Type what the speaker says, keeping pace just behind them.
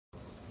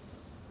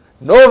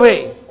No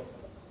way.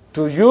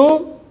 To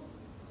you,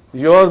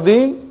 your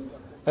deen,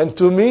 and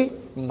to me,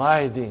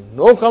 my deen.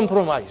 No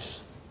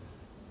compromise.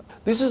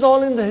 This is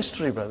all in the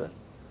history, brother.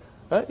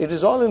 It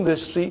is all in the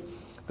history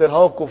that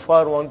how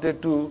kuffar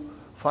wanted to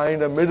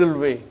find a middle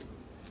way,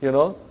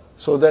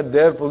 so that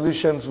their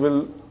positions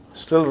will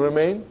still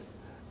remain,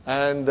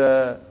 and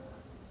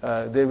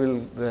they will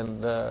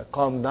then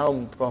calm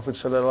down Prophet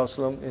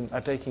ﷺ in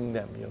attacking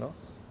them,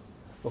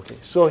 Okay,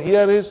 so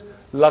here is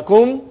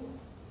lakum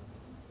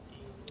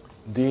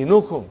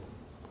deenukum.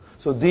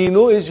 So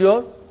deenu is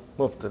your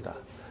mubtada.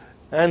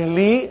 And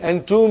li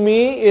and to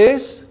me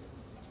is,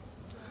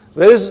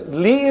 where is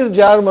li is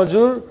jar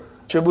majrur,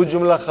 shibu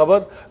jumla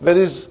khabar, where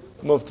is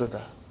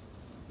mubtada?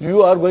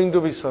 You are going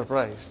to be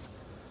surprised.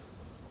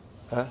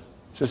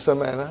 Sister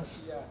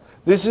Manas? Yeah.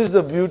 This is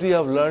the beauty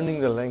of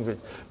learning the language.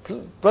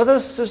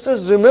 Brothers,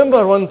 sisters,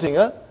 remember one thing.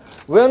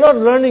 We are not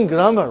learning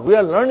grammar. We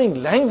are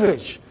learning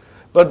language.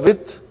 But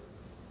with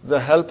the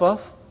help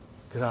of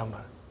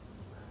grammar.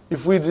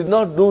 If we did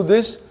not do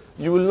this,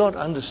 you will not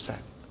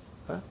understand.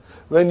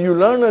 When you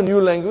learn a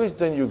new language,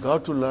 then you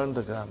got to learn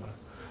the grammar.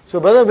 So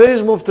brother, where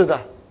is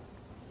mubtada?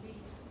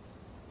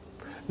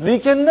 Li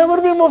can never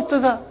be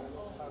mubtada.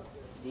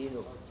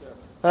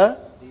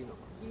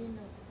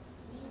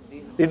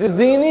 It is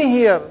deeni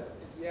here.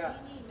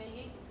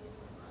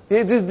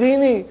 It is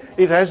deeni.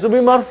 It has to be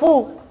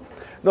marfu.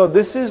 Now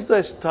this is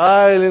the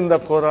style in the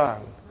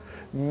Quran.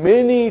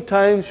 Many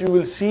times you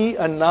will see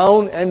a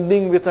noun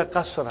ending with a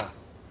kasra.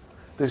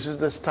 This is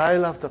the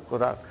style of the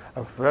Quran.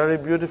 A very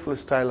beautiful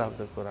style of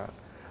the Quran.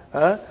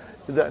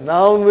 The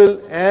noun will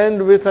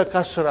end with a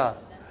kasra.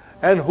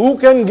 And who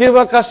can give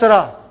a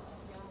kasra?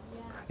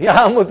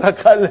 Ya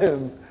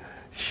mutakallim.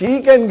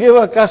 She can give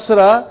a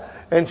kasra,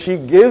 and she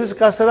gives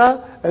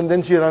kasra, and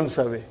then she runs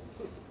away.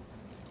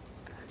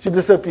 She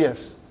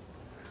disappears.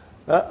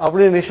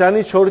 अपनी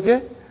निशानी छोड़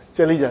के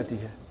चली जाती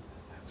है.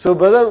 So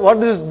brother, what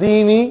is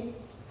deeni?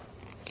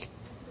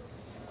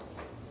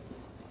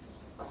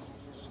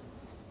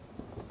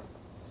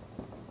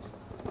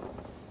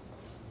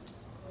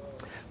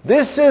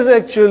 This is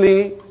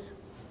actually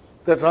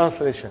the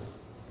translation.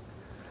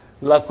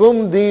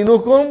 Lakum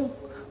deenukum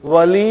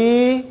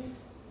wali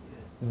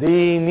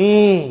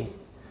deeni.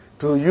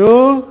 To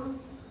you,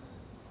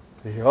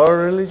 your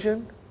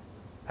religion,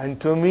 and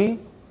to me,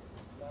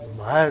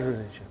 my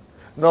religion.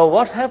 Now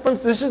what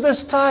happens? This is the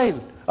style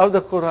of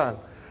the Quran.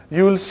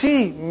 You will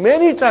see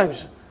many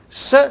times,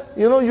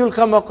 you'll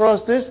come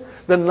across this,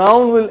 the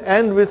noun will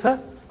end with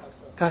a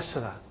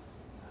kasra.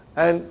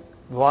 And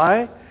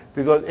why?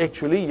 Because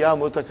actually, ya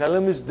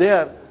mutakallim is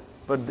there,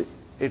 but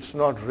it's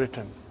not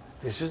written.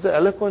 This is the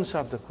eloquence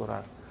of the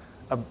Quran.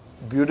 A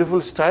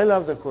beautiful style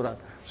of the Quran.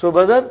 So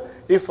brother,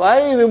 if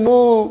I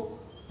remove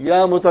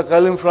ya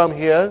mutakallim from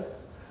here,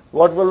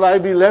 what will I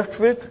be left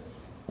with?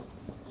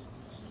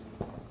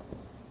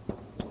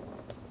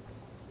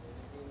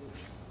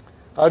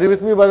 Are you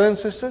with me, brothers and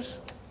sisters?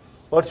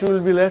 What you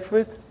will be left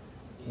with?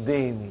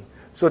 Deeni.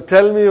 So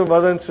tell me,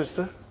 brother and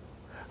sister,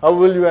 how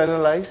will you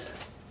analyze?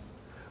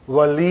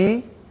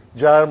 Wali,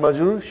 jar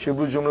majrur,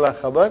 shibu jumla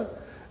khabar,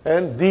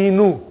 and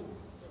deenu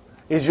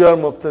is your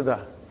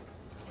mubtada.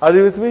 Are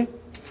you with me?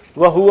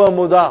 Wa huwa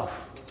mudaf.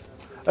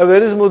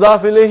 Where is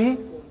mudaf ilayhi?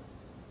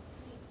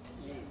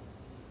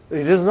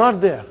 It is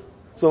not there.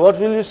 So what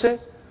will you say?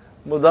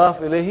 Mudaf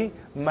ilayhi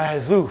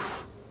mahzoof,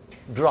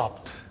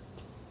 dropped.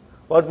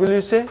 What will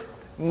you say?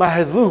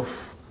 Mahzoof.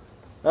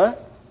 Huh?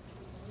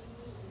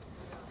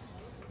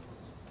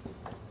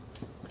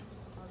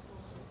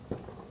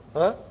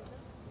 Huh?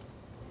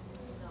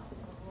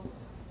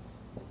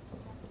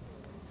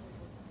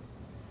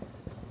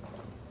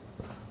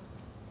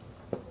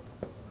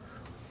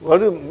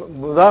 What is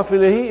mudaf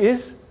ilayhi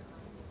is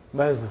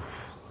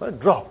mahzoof,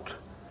 dropped.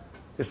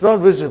 It's not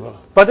visible,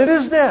 but it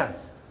is there.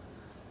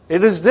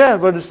 It is there,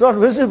 but it's not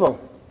visible.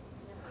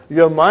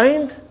 Your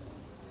mind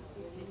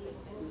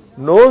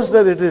knows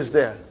that it is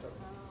there.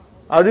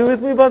 Are you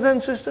with me, brothers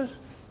and sisters?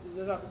 Is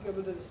it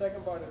applicable to the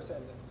second part of the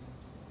sentence?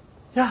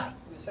 Yeah.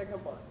 The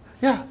second part.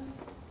 Yeah.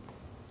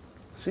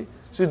 See,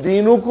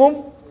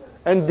 deenukum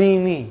and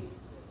deeni.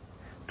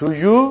 To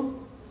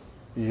you,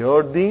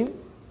 your deen,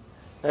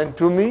 and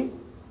to me,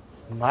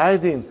 my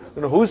deen.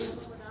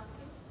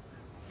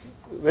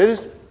 Where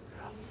is?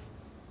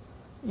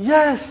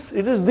 Yes,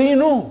 it is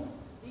deenu.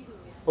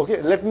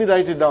 Okay, let me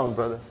write it down,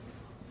 brother.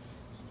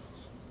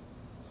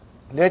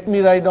 Let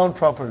me write down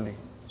properly.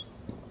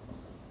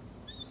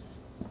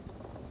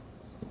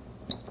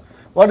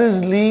 What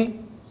is li?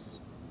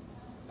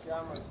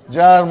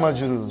 Jar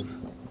majroor.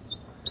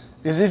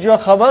 Is it your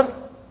khabar?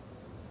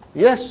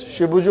 Yes,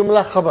 shibu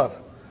jumla khabar.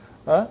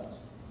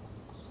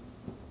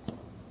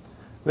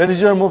 Where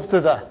is your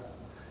mubtada?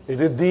 It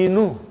is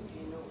deenu.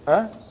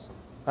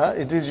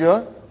 It is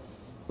your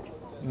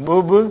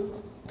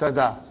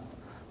mubtada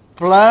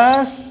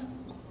plus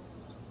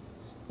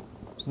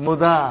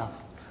mudaf.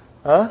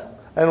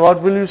 And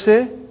what will you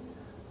say?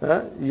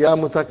 Ya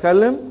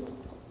mutakallim.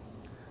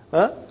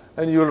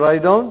 And you will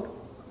write down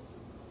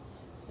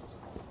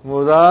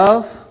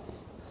mudaf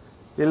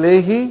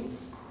ilayhi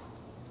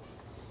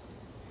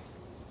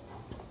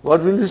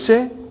What will you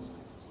say?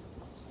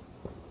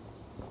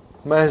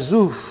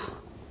 Mahzoof.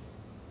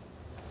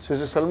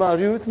 Sister Salma, are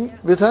you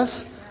with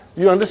us?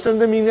 You understand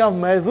the meaning of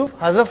mahzoof?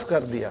 Hazaf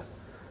kar diya.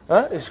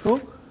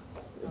 Isko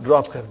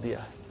drop kar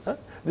diya.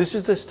 This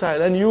is the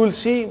style, and you will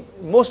see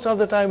most of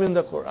the time in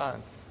the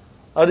Qur'an.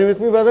 Are you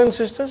with me, brothers and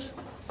sisters?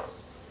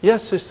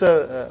 Yes,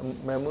 Sister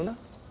Maimuna.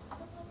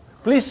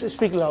 Please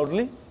speak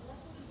loudly.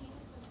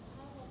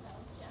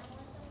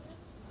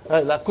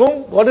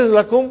 Lakum, what is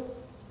lakum?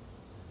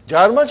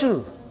 Jar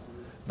majrur.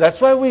 That's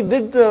why we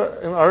did the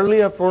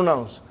earlier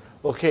pronouns.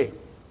 Okay.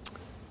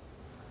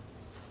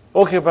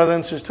 Okay, brothers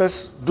and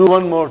sisters, do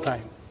one more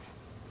time.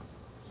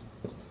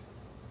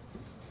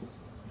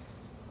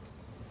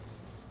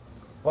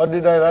 What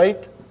did I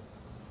write?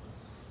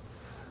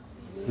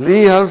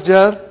 Li harf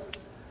jar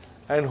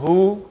and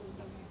hu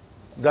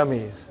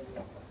damir.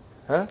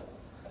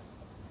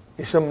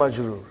 Ism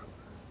majrur.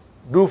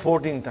 Do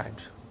 14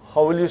 times.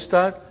 How will you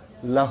start?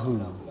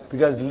 Lahu.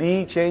 Because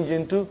li changed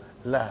into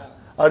la.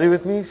 Are you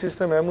with me,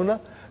 Sister Maimuna?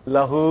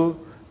 Lahu,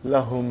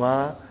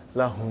 lahuma,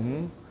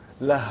 lahum,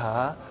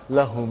 laha,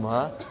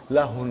 lahuma,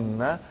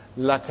 lahunna,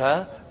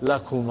 laka,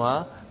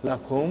 lakuma,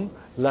 lakum,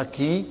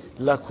 laki,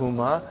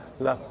 lakuma,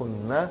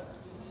 lakunna,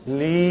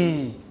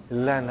 li,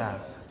 lana.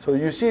 So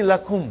you see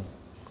lakum.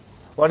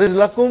 What is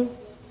lakum?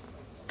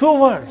 2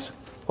 words.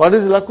 What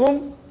is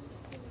lakum?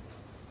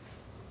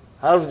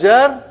 Harf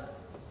jar,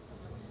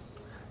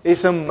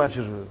 ism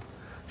majrur.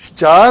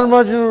 Jar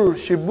majrur,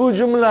 shibbu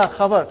jumla,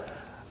 khabar.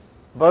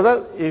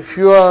 Brother, if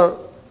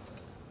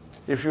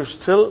you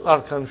still are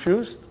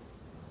confused,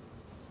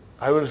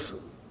 I will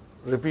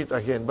repeat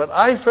again. But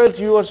I felt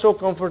you were so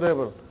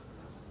comfortable.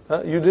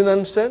 You didn't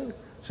understand?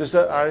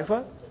 Sister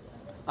Arifa?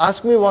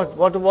 Ask me what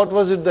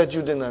was it that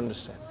you didn't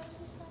understand?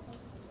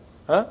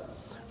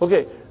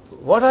 Okay,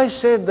 what I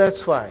said,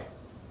 that's why.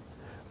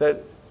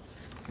 That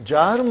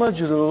jar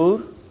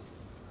majroor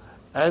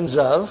and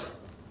zarf,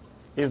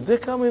 if they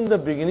come in the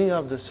beginning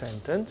of the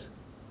sentence,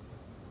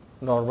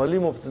 normally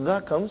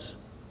mubtada comes,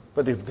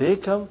 but if they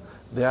come,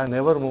 they are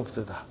never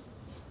mubtada.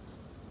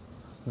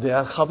 They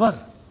are khabar,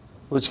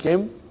 which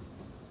came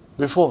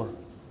before,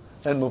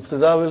 and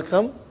mubtada will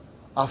come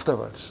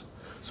afterwards.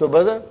 So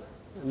brother,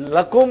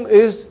 lakum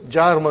is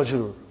jar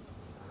majroor.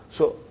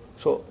 So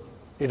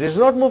it is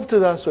not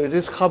mubtada, so it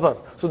is khabar.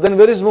 So then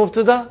where is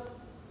mubtada?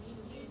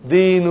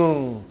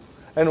 Deenu.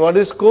 And what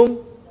is kum?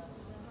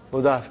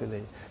 Mudaf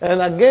ilayh.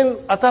 And again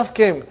ataf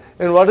came.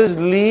 And what is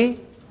li?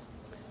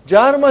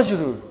 Jar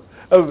majroor.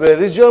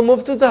 Where is your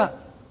mubtada?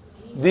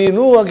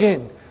 Deenu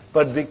again.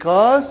 But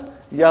because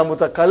ya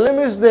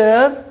mutakallim is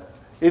there,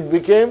 it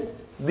became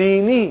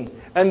deeni.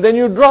 And then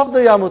you drop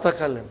the ya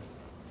mutakallim.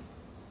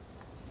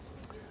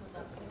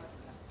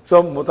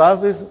 So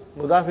mudaf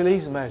ilayh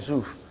is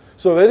mahzoof.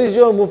 So where is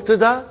your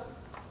mubtada?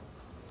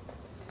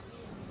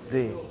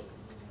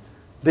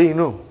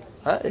 Deenu.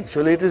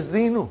 Actually it is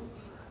deenu.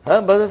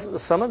 But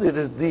Samad, it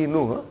is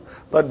deenu.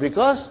 But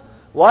because,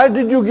 why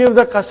did you give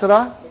the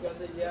kasra?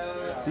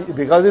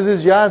 Because it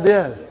is ya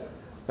there.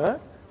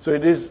 So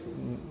it is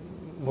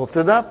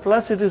mubtada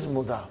plus it is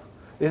mudaf.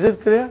 Is it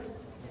clear?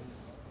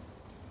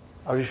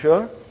 Are you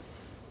sure?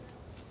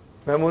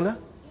 Maimuna?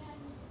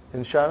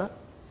 Inshallah?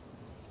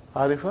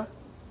 Arifa?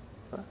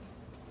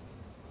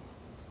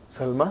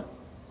 Salma?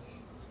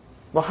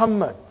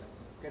 Muhammad?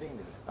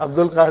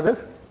 Abdul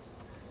Qadir?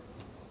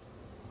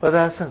 Brother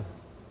Hassan?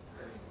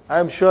 I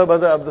am sure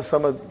Brother Abdul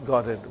Samad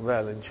got it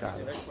well,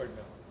 inshallah.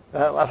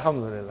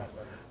 Alhamdulillah.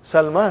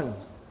 Salman?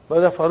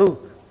 Brother Farooq?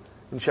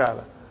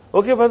 Inshallah.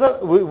 Okay, brother,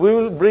 we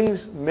will bring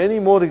many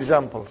more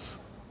examples.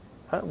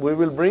 We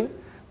will bring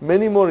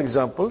many more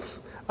examples.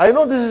 I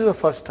know this is the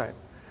first time.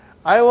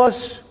 I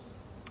was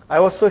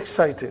so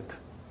excited,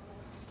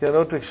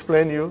 to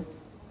explain you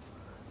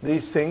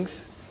these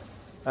things.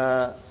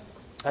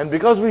 And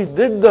because we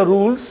did the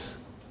rules,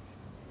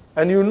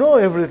 and you know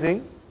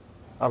everything,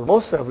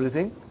 almost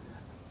everything,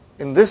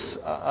 in this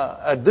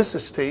at this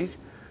stage,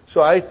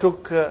 so I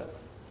took a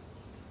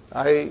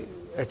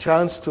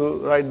chance to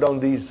write down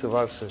these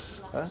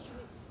verses. Last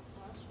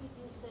week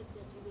you said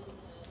that you will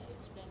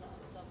explain us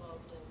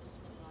about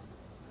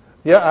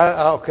Bismillah.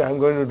 Yeah, okay, I'm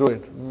going to do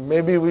it.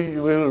 Maybe we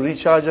will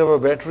recharge our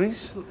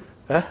batteries,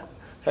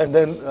 and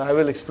then I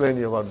will explain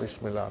you about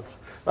Bismillah.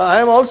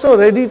 I am also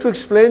ready to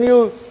explain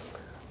you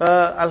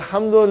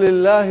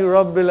Alhamdulillahi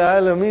Rabbil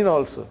Alameen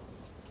also.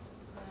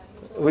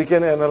 We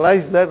can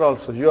analyze that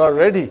also. You are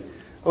ready.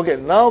 Okay,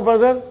 now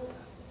brother,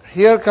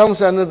 here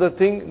comes another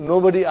thing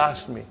nobody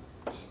asked me.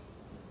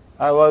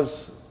 I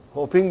was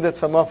hoping that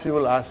some of you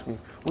will ask me.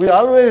 We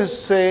always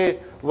say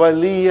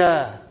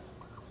waliya.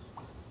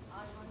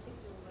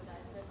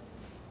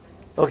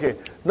 Okay,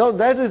 now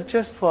that is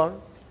just for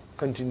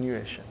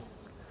continuation.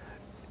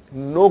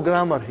 No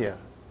grammar here.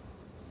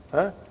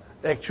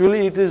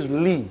 Actually it is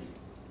li.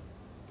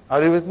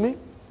 Are you with me?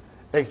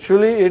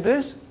 Actually it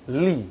is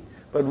li.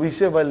 But we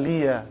say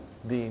waliya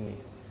dini.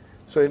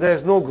 So it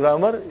has no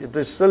grammar. It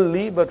is still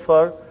li, but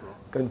for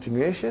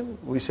continuation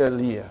we say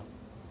liya.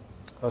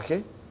 Okay?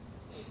 It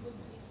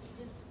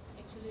is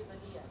actually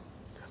Waliya.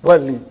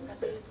 Wali.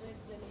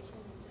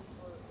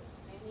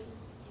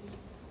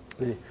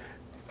 Li.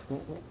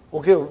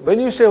 Okay, when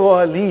you say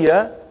wa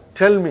liya,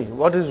 tell me,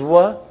 what is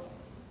wa?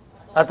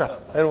 Ataf.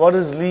 And what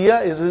is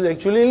liya? It is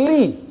actually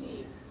li,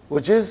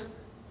 which is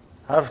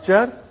harf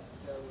jar,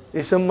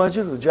 ism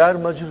majrur, jar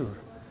majrur.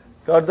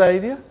 Got the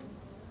idea?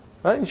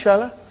 Huh,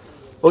 inshallah?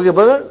 Okay,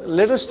 brother,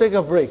 let us take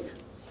a break.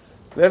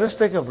 Let us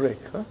take a break,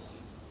 huh?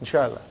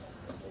 Inshallah.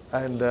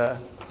 And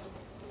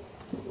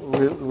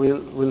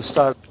we'll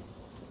start.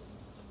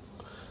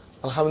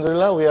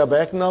 Alhamdulillah, we are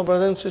back now,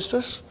 brothers and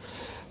sisters.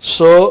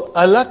 So,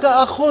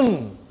 alaka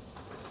akhun.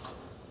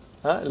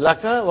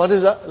 Laka, what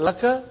is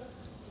laka?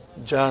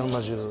 Jar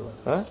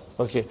majrur.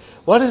 Okay.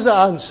 What is the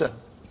answer?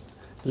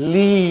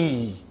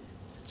 Li.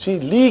 See,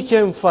 li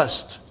came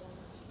first.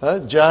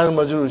 Jar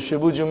majrur,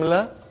 shibu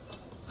jumla,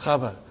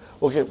 khabar.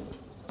 Okay.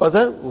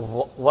 Brother,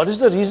 what is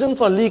the reason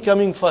for li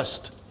coming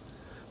first?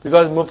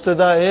 Because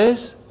mubtada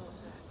is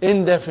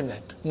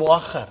indefinite.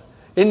 Muakhar.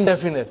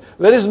 Indefinite.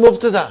 Where is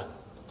mubtada?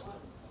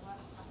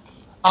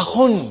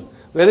 Akhun.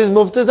 Where is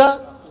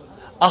mubtada?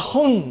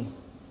 Akhun.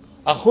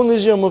 Akhun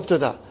is your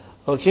mubtada.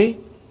 Okay?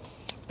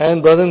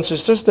 And brothers and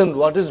sisters, then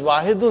what is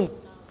wahidun?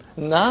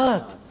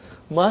 Naat.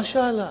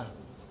 MashaAllah.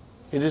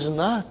 It is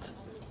naat.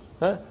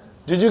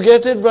 Did you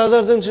get it,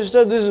 brothers and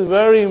sisters? This is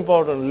very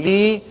important.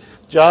 Li,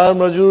 jar,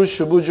 majrur,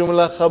 shubu,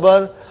 jumla,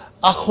 khabar,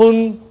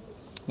 akhun,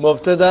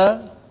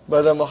 mubtada,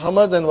 brother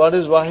Muhammad. And what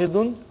is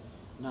wahidun?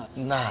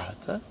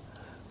 Naat.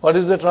 What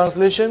is the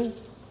translation?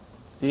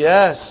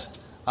 Yes,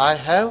 I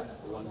have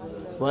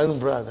one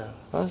brother.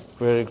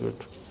 Very good.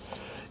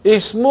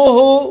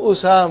 Ismuhu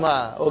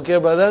Usama. Okay,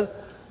 brother.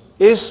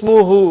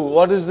 Ismuhu.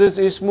 What is this?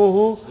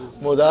 Ismuhu.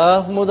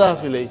 Mudaf,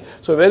 mudaf ilayh.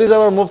 So where is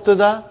our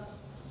mubtada?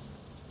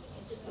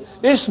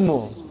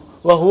 Ismu.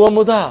 Wa huwa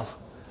mudaf.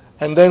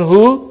 And then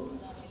who?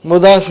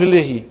 Mudaf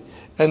ilayhi.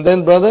 And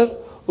then brother,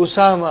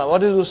 Usama.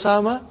 What is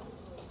Usama?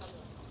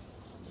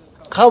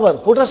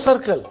 Khabar. Put a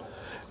circle.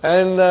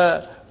 And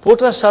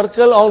put a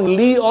circle on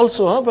li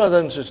also,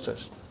 brothers and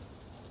sisters.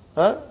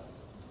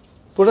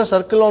 Put a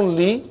circle on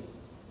li.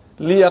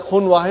 Li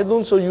akhun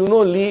wahidun. So you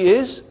know li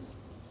is?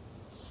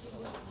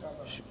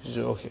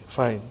 Okay,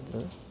 fine.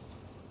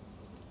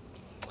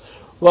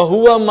 Wa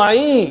huwa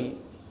ma'i.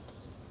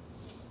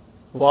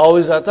 Waw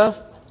is ataf.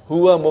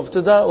 Huwa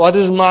mubtada. What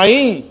is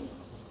ma'i?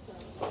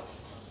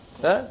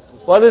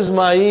 What is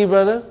ma'i,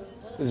 brother?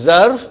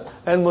 Zarf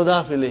and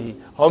mudaf ilayhi.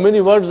 How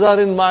many words are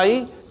in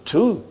ma'i?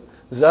 2.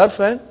 Zarf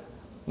and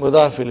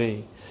mudaf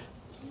ilayhi.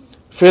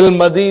 Fil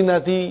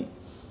madinati.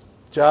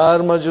 Jar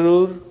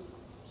majrur.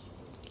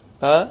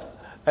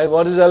 And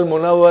what is al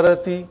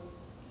munawwarati?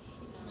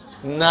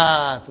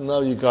 Naat. Now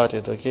you got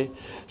it, okay?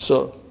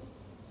 So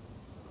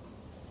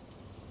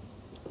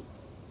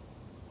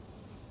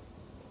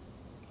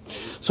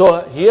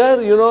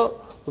here, you know,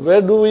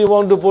 where do we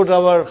want to put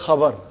our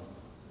khabar?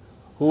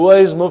 Huwa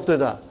is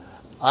mubtada.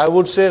 I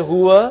would say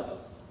huwa,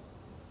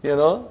 you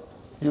know,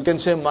 you can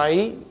say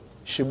mai,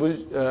 shibu,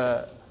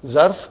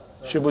 zarf,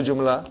 shibu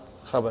jumla,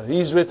 khabar.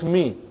 He is with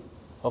me,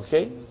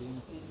 okay?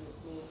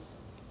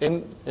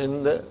 In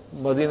the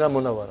Madina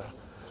Munawwara.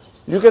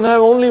 You can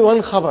have only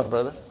one khabar,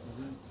 brother.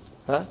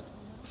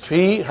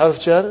 Fi harf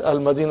jar, al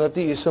madinati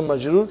ism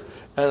majrur,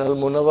 and al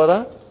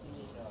munawwara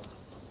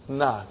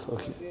naat.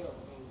 Okay.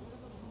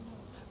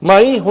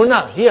 Mai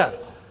huna, here.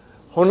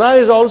 Huna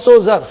is also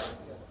zarf.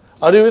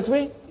 Are you with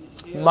me?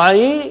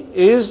 Mai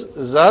is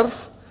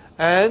zarf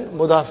and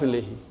mudaf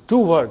ilayhi. 2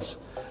 words.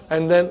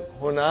 And then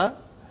huna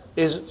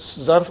is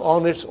zarf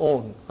on its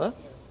own.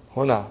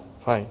 Huna,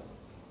 fine.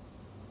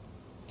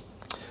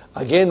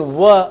 Again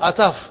wa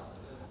ataf.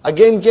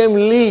 Again came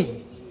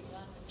li.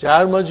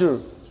 Jar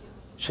majrur.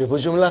 Shibu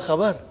jumla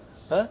khabar.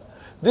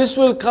 This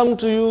will come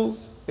to you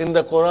in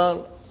the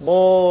Quran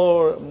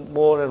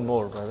more and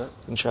more, brother.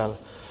 Inshallah.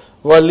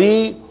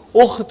 Wali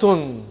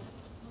ukhtun.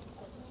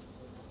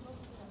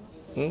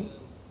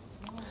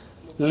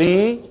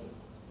 Li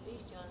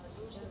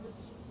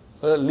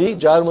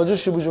jar majrur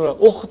shibu jumla.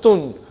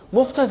 Ukhtun.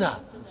 Mubtada.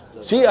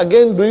 See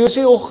again, do you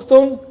see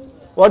ukhtun?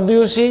 What do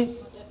you see?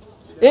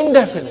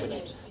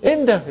 Indefinite.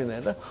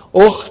 Indefinite.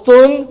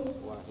 Ukhtun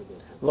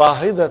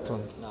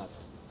wahidatun.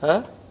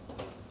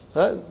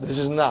 This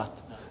is not.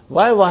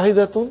 Why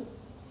wahidatun?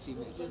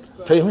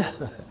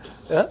 Female.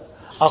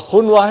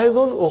 Akhun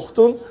wahidun,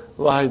 ukhtun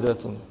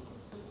wahidatun.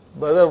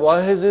 Brother,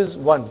 wahid is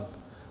 1.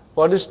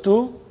 What is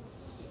 2?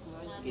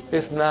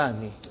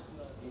 Ithnani.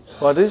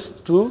 What is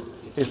 2?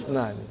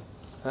 Ithnani.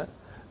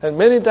 And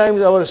many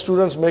times our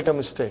students make a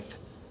mistake.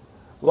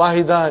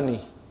 Wahidani.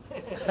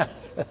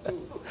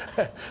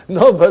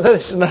 No, brother,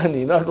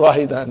 Ithnani, not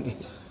wahidani.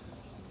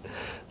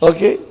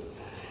 Okay?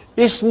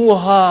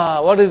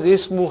 Ismuha. What is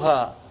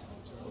ismuha?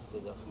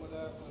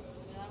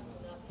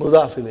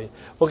 Mudaf ilayh.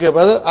 Okay,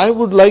 brother, I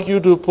would like you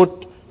to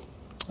put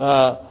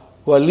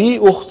wali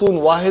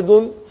ukhtun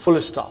wahidun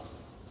full stop.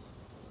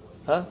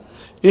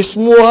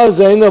 Ismuha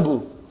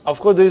Zainabu. Of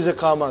course, there is a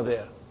comma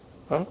there.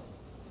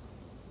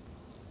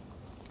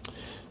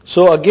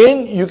 So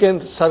again, you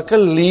can circle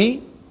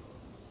li,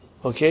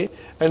 okay,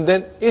 and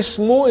then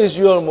ismu is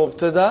your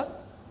mubtada,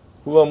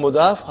 huwa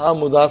mudaf, ha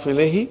mudaf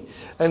ilayhi,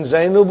 and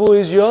Zainabu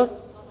is your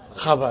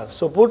khabar.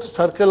 So put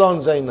circle on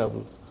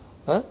Zainabu.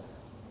 Huh?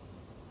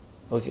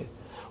 Okay.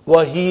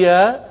 Wa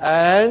hiya,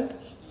 and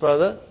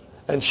brother,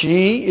 and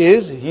she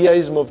is, hiya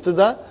is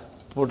mubtada,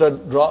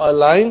 draw a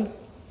line.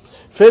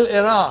 Fil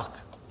Iraq,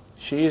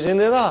 she is in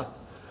Iraq.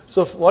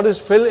 So what is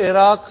fil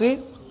Iraqi?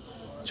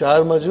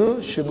 Char majrur,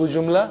 shibu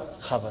jumla,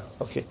 khabar.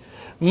 Okay.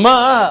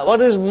 Ma'a, what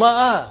is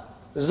ma'a?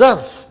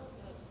 Zarf.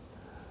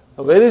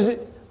 Where is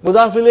it?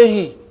 Mudaf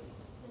ilayhi.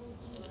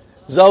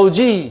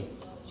 Zawji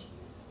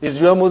is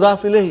your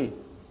mudaf ilayhi.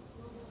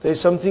 There is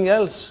something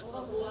else.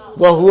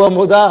 Wa huwa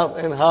mudaf,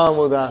 and ha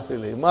mudaf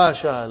ilayhi.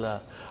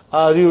 MashaAllah.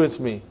 Are you with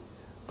me?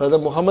 Brother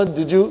Muhammad,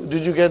 did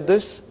you get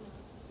this?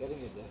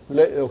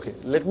 Okay,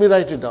 let me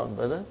write it down,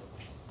 brother.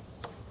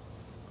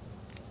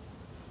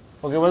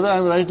 Okay, brother, I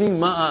am writing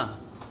ma'a.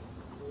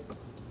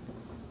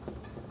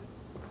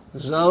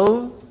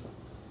 Zaw.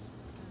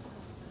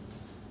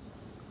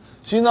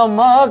 See, now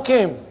ma'a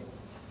came.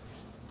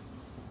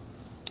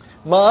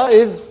 Ma'a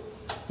is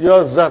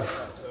your zarf.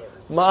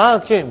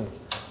 Ma'a came.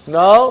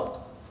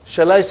 Now,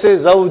 shall I say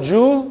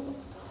zawju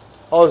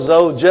or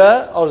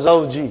zawja or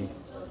zawji?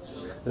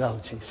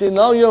 Zawji. See,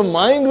 now your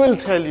mind will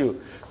tell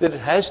you that it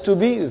has to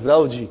be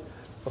zawji.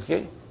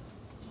 Okay?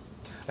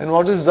 And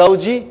what is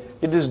zawji?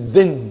 It is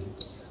din,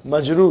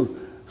 majroor.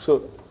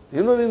 So,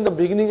 in the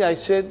beginning I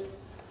said,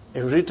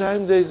 every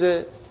time there is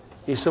a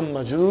ism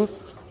majroor,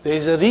 there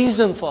is a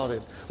reason for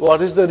it.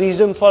 What is the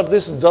reason for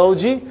this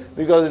zawji?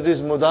 Because it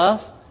is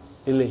mudaf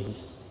ilayhi.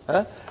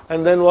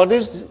 And then what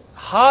is,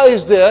 ha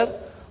is there,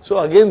 so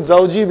again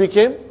zawji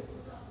became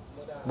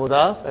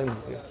mudaf. And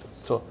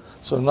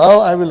so now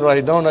I will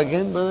write down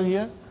again, brother,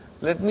 here.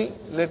 Let me.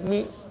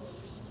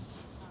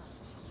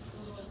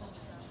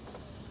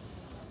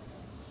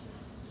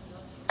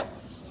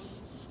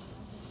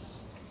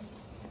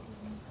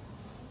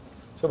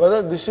 So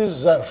brother, this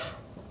is zarf.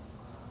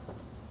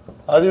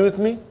 Are you with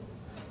me?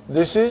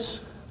 This is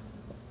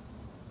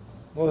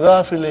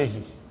mudaf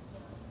ilayhi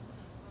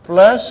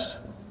plus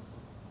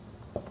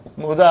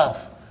mudaf.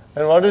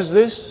 And what is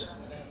this?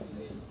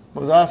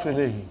 Mudaf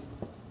ilayhi.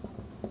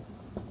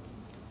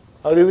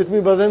 Are you with me,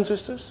 brothers and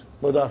sisters?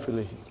 Mudaf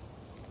ilayhi.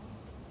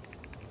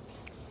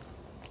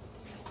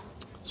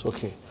 It's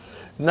okay.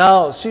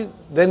 Now, see,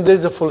 then there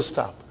is the full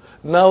stop.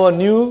 Now a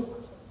new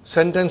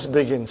sentence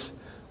begins.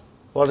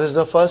 What is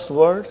the first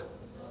word?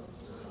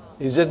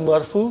 Is it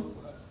marfu?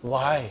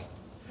 Why?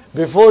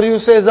 Before you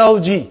say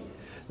zawji.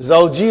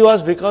 Zawji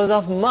was because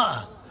of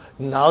ma.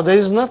 Now there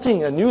is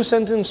nothing. A new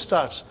sentence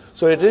starts.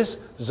 So it is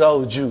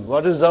zawju.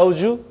 What is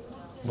zawju?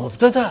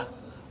 Mubtada.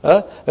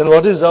 And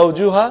what is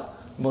zawjuha?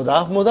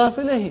 Mudaf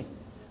ilayhi.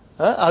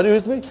 Are you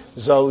with me?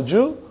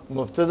 Zawju,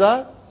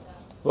 mubtada,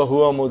 wa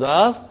huwa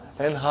mudaf,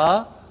 and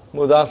ha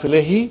mudaf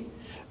ilayhi.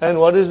 And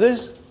what is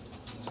this?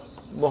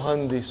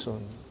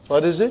 Muhandisun.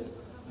 What is it?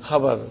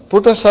 Khabar.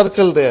 Put a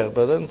circle there,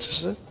 brother and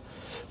sister.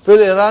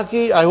 Fil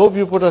Iraqi, I hope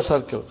you put a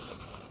circle.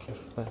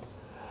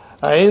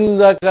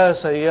 Aindaka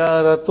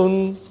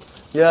sayyaratun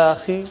ya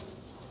akhi.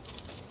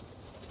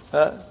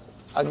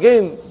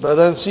 Again,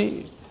 brother and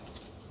see.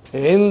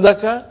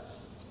 Indaka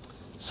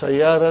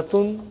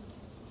sayaratun.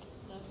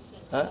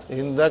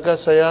 Indaka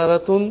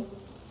sayaratun.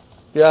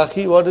 Ya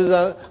akhi, what is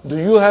that? Do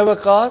you have a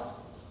car?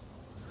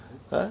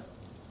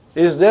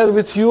 Is there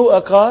with you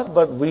a car?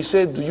 But we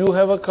say, do you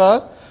have a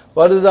car?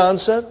 What is the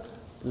answer?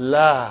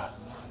 La.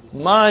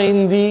 Ma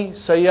indi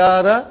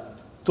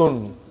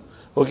sayaratun.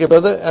 Okay,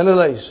 brother,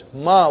 analyze.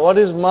 Ma, what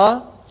is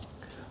ma?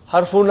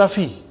 Harfu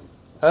nafi.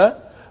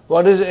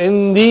 What is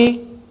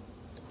indi?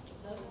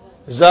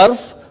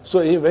 Zarf. So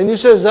when you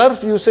say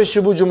zarf, you say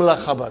shibu jumla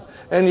khabar.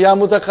 And ya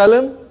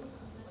mutakalim,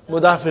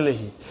 mudaf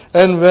ilayhi.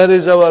 And where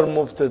is our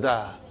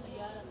mubtada?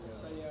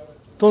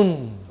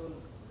 Tun.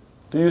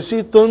 Do you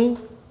see tun?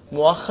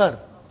 Muakhar.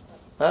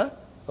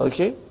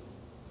 Okay.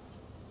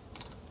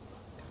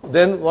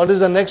 Then what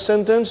is the next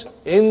sentence?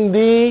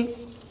 Indi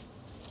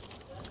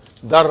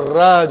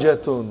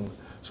darrajatun.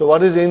 So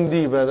what is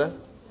indi, brother?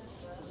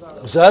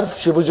 Zarf,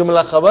 shibu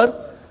jumla khabar,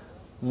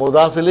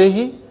 mudaf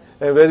ilayhi.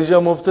 And where is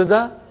your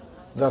mubtada?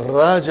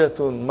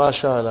 Darrajatun.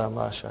 MashaAllah,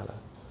 MashaAllah.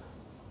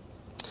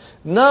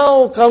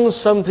 Now comes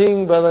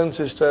something, brothers and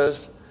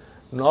sisters,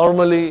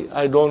 normally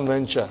I don't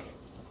venture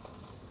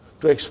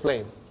to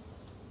explain.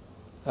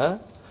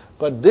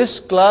 But this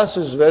class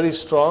is very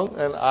strong,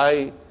 and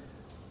I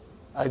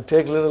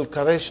take little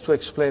courage to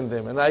explain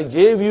them. And I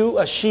gave you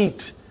a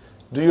sheet.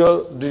 Do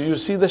you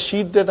see the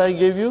sheet that I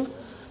gave you?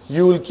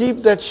 You will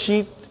keep that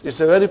sheet. It's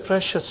a very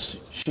precious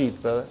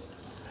sheet, brother.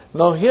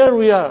 Now here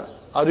we are.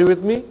 Are you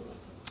with me?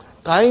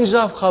 Kinds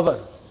of khabar.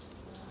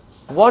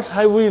 What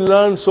have we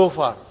learned so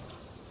far?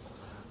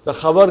 The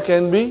khabar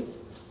can be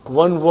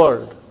one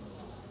word.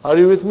 Are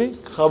you with me?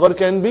 Khabar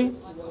can be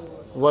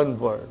one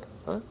word.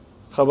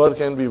 Khabar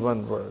can be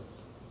one word.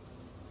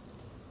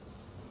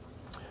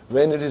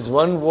 When it is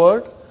one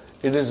word,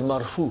 it is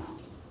marfu.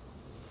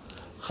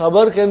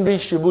 Khabar can be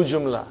shibu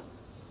jumla.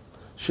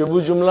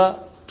 Shibu jumla,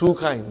 two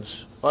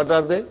kinds. What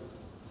are they?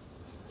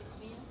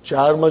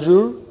 Char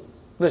majrur,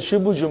 The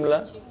shibu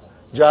jumla,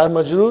 jar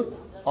majroor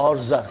or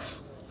zarf.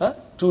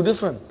 Two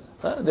different.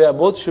 They are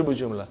both shibu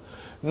jumla.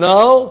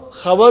 Now,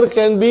 khabar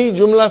can be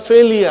jumla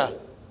failure.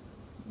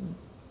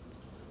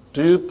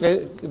 Do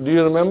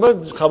you remember?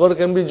 Khabar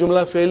can be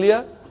jumla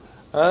failure.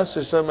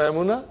 Sister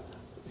Maimuna?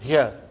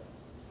 Here.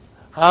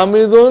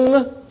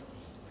 Hamidun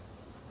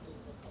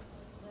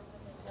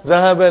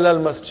ذهب إلى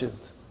المسجد.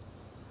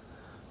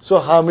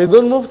 So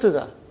Hamidun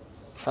mubtada.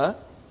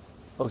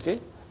 Okay.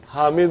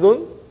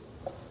 Hamidun.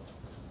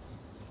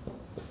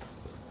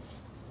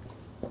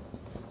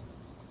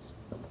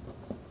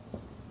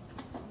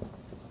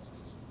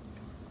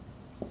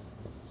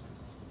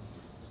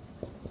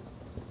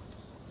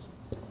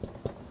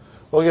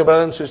 Okay,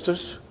 brothers and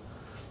sisters.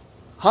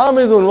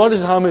 Hamidun, what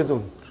is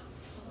Hamidun?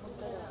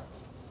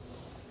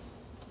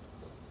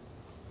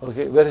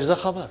 Okay, where is the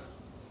khabar?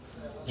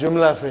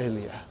 Jumla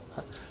failure.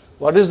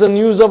 What is the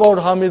news about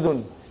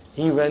Hamidun?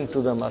 He went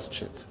to the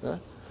masjid.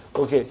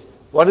 Okay,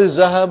 what is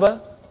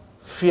Zahaba?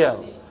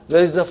 Fi'al.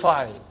 Where is the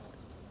fa'il?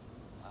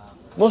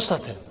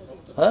 Mustatir.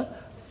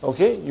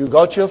 Okay, you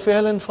got your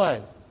fi'al and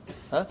fa'il.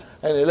 And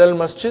ilal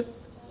masjid?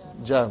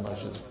 Jar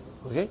masjid.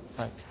 Okay,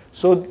 fine.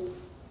 So,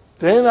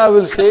 then I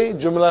will say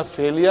Jumla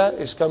failure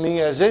is coming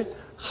as a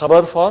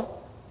khabar for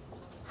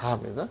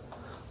Hamid.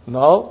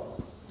 Now,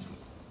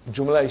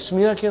 Jumla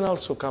Ismiya can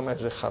also come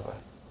as a khabar.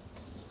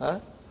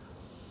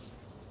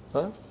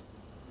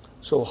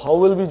 So how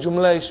will be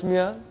Jumla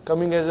Ismiya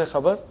coming as a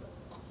khabar?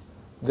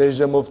 There is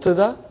a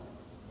mubtada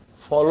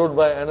followed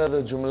by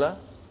another Jumla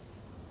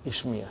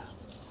Ismiya.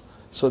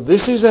 So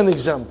this is an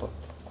example.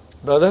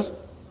 Brother,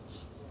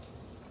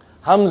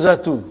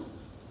 Hamzatu.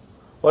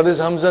 What is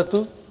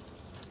Hamzatu?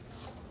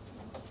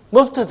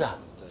 Mubtada.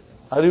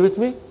 Are you with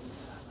me?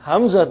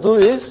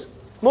 Hamzatu is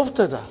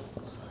mubtada.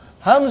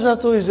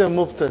 Hamzatu is a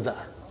mubtada.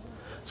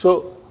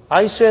 So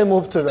I say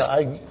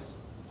mubtada.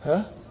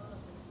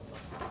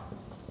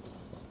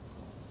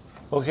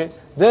 Okay.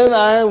 Then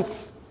I am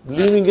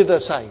leaving it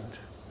aside.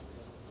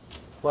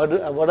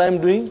 What I am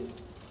doing?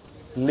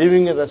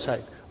 Leaving it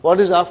aside. What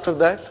is after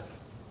that?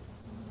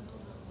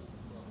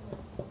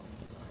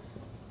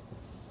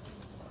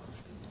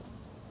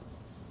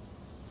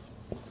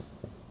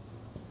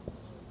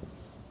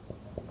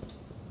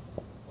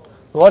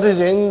 What is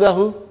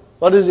indahu?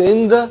 What is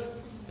inda?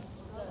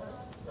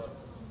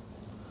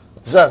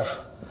 Zarf.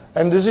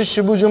 And this is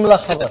shibu jumla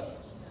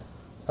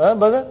khabar.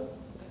 Brother?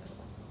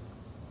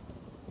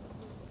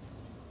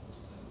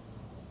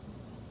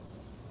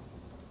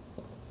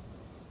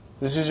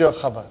 This is your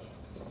khabar.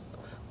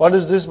 What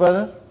is this,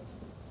 brother?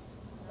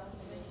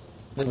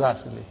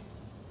 Mudaf ilayh.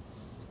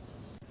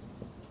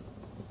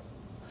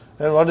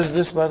 And what is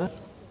this, brother?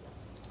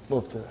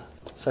 Mubtada.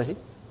 Sahih?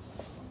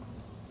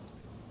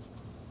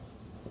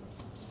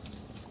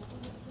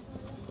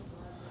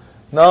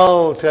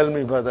 Now tell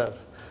me, brother,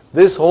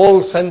 this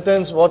whole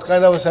sentence, what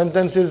kind of a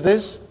sentence is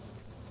this?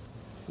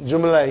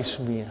 Jumla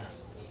Ismiya.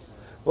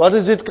 What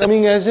is it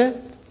coming as a?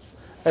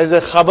 As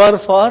a khabar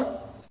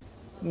for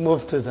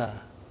mubtada.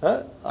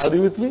 Are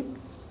you with me?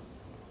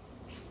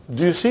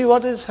 Do you see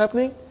what is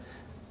happening?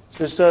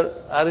 Sister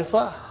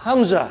Arifa,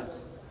 Hamza.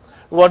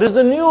 What is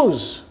the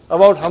news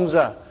about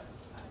Hamza?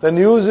 The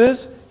news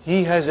is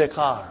he has a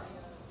car.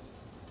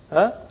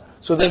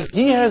 So then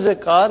he has a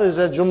car is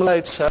a jumla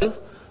itself,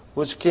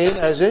 which came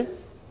as a.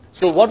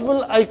 So what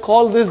will I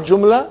call this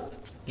jumla?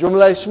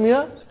 Jumla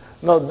Ismiya.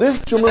 Now this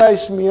jumla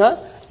Ismiya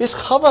is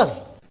khabar.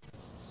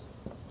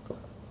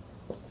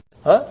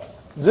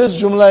 This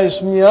jumla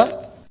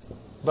Ismiya,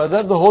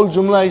 brother, the whole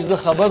jumla is the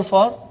khabar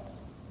for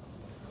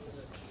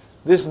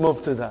this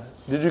mubtada.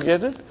 Did you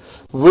get it?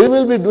 We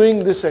will be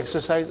doing this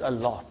exercise a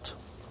lot.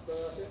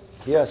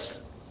 Yes.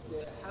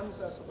 The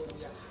Hamza is supposed to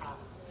be a ha.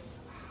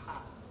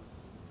 Ha.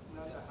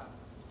 Not a ha.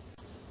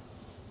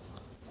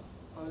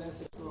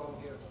 Unless it's wrong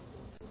here.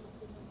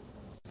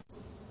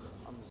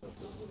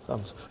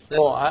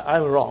 No,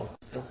 I'm wrong.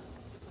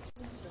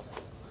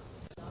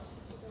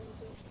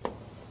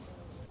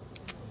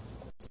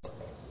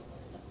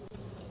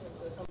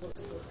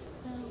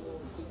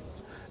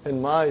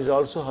 And ma is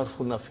also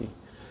harfu nafi.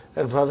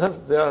 And brother,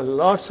 there are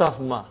lots of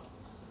ma.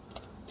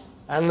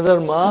 Another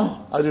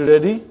ma, are you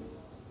ready?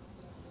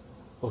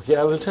 Okay,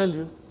 I will tell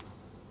you.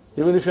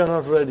 Even if you are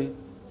not ready.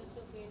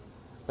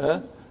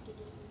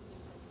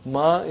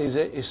 Ma is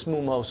a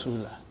ismu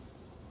mausula.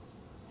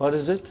 What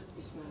is it?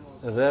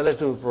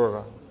 Relative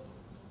pronoun.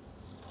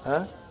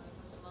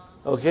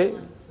 Okay?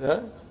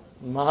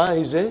 Ma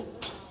is a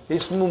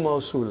ismu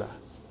mausula.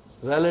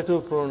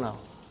 Relative pronoun.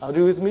 Are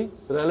you with me?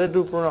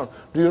 Relative pronoun.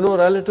 Do you know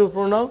relative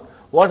pronoun?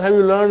 What have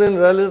you learned in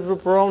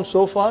relative pronoun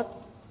so far?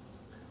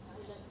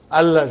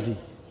 Alladhi.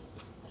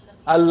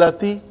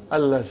 Allati,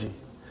 allazi.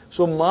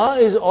 So ma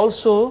is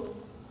also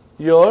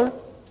your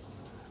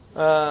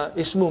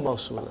ismu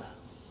mausula.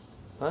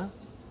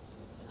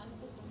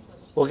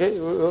 Okay,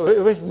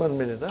 wait 1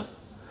 minute.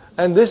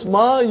 And this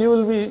ma you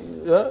will be,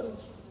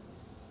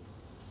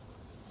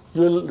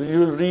 you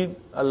will read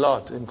a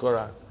lot in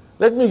Qur'an.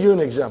 Let me give you an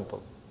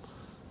example.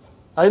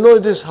 I know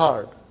it is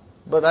hard,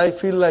 but I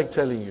feel like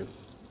telling you.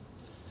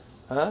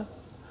 Huh?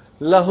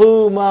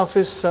 Lahu ma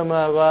fis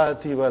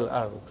samawati wal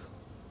ard.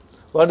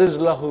 What is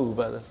lahu,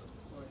 brother?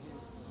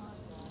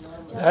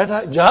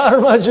 That jar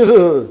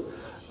majrur.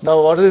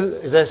 Now what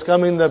is it? Has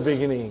come in the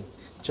beginning.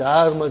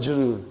 Jar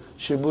majrur.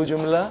 Shibu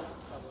jumla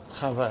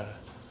khabar.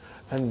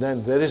 And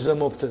then where is the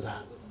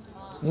mubtada?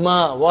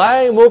 Ma.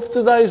 Why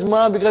mubtada is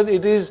ma? Because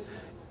it is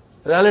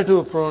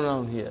relative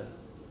pronoun here.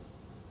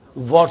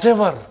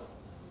 Whatever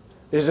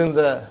is in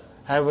the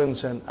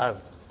heavens and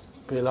earth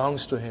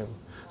belongs to him.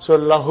 So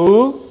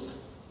lahu,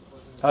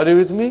 are you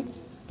with me?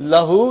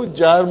 Lahu,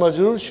 jar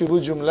majrur,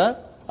 shibu jumla.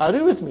 Are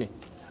you with me?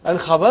 And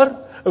khabar,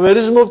 where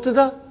is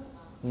mubtada?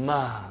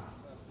 Ma.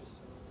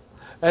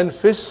 And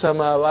fis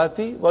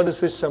samawati, what is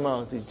fis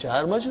samawati?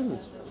 Jar majrur.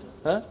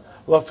 Huh?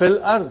 Wa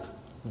fil ard,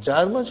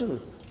 jar majrur.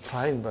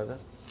 Fine, brother.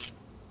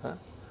 Huh?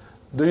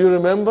 Do you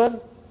remember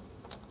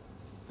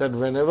that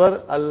whenever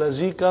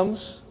allazi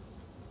comes,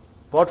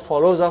 what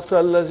follows after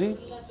allazi?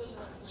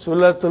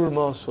 Silatul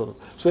mawsul.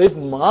 So if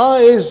ma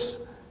is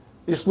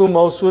ismu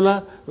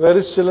mawsula, where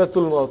is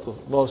silatul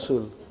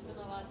mawsul?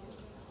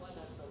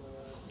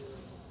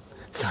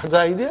 Got the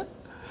idea?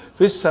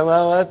 Fis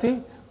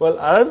samawati wal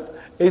ard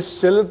is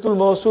silatul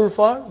mawsul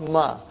for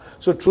ma.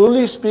 So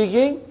truly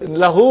speaking,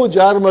 lahu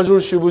jar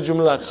majrur shibu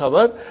jumla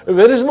khabar.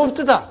 Where is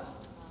mubtada?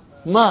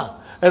 Ma.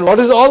 And what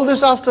is all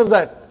this after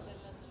that?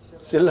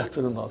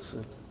 Silatul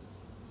mawsul.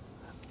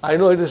 I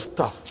know it is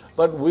tough,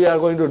 but we are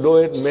going to do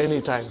it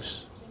many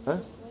times. Huh?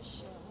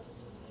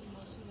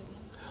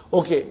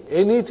 Okay,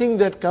 anything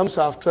that comes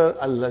after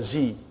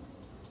allazi,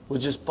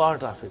 which is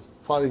part of it.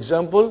 For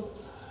example,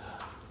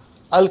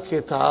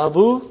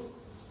 al-kitabu,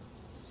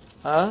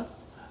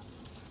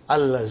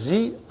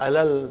 allazi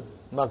alal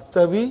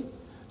maktabi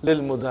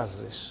lil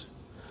mudarris.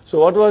 So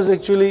what was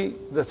actually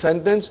the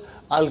sentence?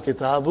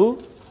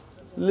 Al-kitabu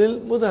lil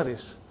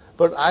mudarris.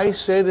 But I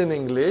said in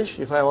English,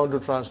 if I want to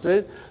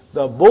translate,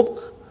 the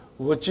book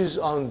which is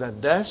on the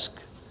desk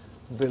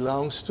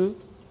belongs to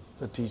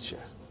the teacher.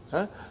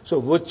 Huh? So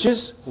which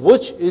is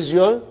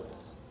your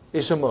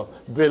ism,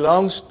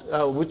 belongs,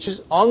 which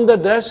is on the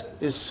desk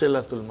is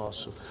silatul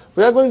mawsul.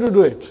 We are going to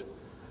do it.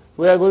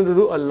 We are going to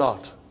do a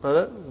lot,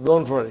 brother.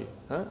 Don't worry.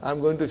 Huh? I'm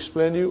going to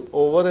explain you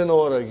over and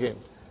over again,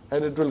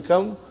 and it will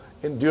come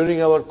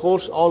during our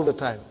course all the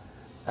time.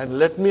 And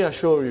let me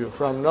assure you,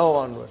 from now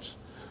onwards,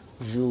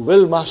 you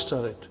will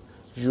master it.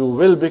 You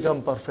will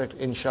become perfect,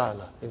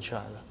 inshallah.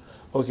 Inshallah.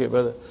 Okay,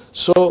 brother.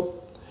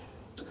 So,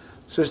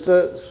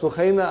 Sister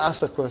Sukhaina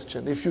asked a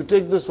question. If you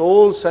take this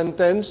whole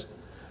sentence,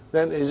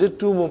 then is it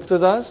two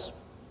mubtadas?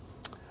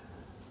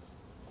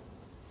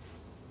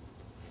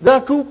 There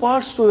are two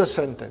parts to the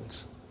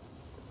sentence.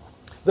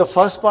 The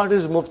first part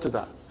is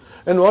mubtada.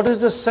 And what is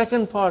the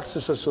second part,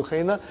 Sister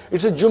Sukhaina?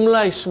 It's a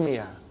jumla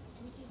ismiya.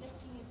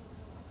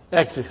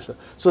 Exactly.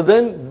 So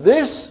then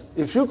this,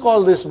 if you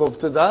call this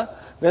mubtada,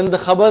 then the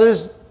khabar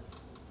is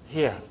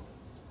here.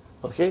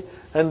 Okay?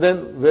 And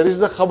then where is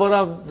the khabar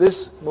of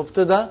this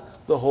mubtada?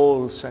 The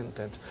whole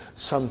sentence.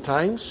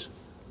 Sometimes,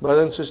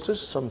 brothers and sisters,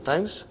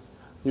 sometimes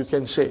you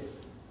can say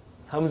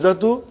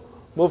Hamzatu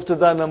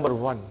mubtada number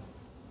 1.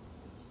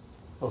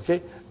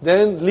 Okay?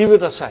 Then leave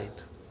it aside.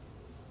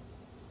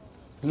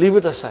 Leave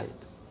it aside.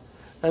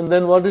 And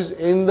then what is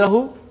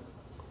indahu?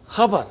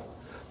 Khabar.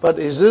 But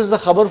is this the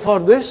khabar for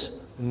this?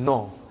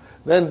 No.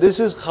 Then this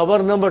is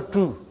khabar number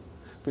 2.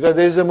 Because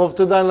there is a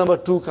mubtada number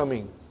 2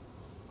 coming,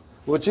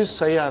 which is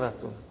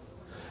sayaratun.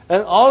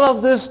 And all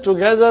of this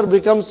together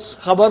becomes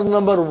khabar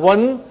number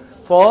 1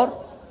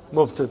 for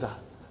mubtada.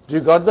 Do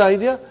you got the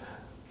idea,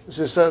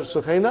 Sister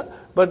Sukhaina?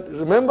 But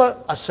remember,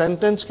 a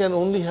sentence can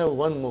only have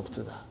one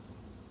mubtada.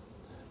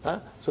 Huh?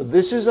 So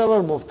this is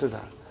our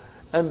mubtada.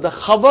 And the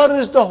khabar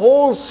is the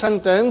whole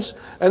sentence,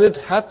 and it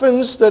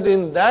happens that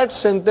in that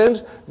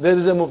sentence there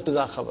is a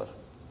mubtada khabar.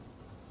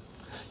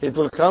 It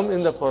will come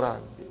in the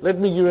Qur'an. Let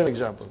me give you an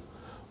example.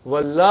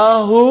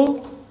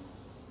 Wallahu,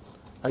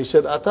 I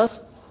said ataf,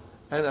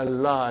 and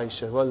Allah I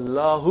said.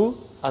 Wallahu,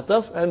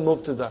 ataf and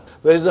mubtada.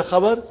 Where is the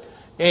khabar?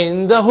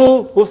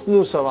 Indahu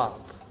husnu sawab.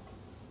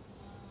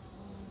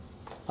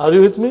 Are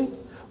you with me?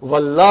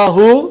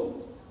 Wallahu,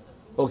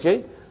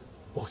 okay.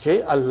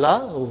 Okay,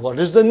 Allah, what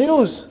is the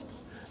news?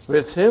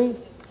 With him,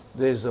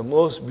 there is the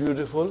most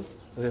beautiful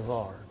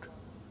reward.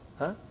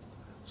 Huh?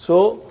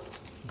 So,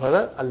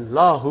 brother,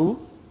 Allahu,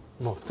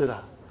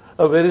 mubtada.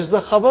 Where is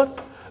the khabar?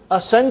 A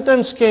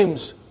sentence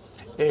comes.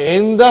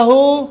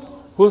 Indahu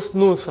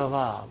husnu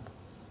sawab.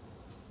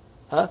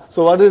 Huh?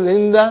 So what is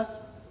inda?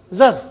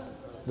 Zarf.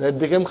 That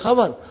became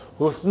khabar.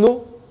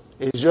 Husnu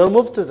is your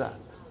mubtada.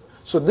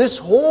 So this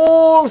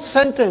whole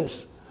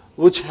sentence,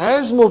 which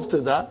has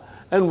mubtada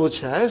and which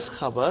has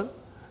khabar,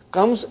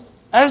 comes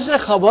as a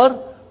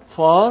khabar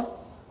for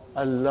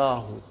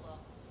Allahu.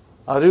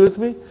 Are you with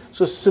me?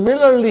 So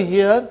similarly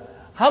here,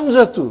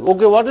 Hamza too.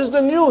 Okay, what is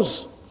the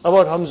news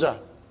about Hamza?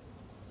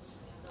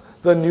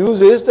 The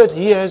news is that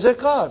he has a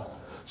car.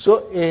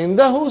 So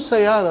indahu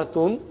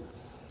sayaratun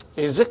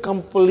is a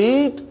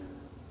complete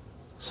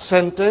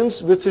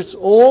sentence with its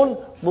own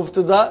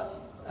mubtada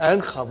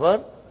and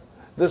khabar.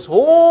 This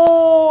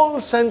whole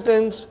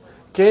sentence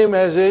came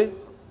as a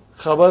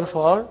khabar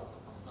for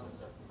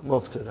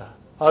mubtada.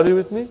 Are you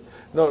with me?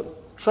 Now,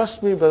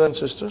 trust me, brothers and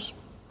sisters,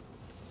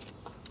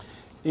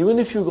 even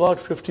if you got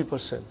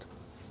 50%,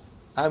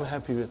 I'm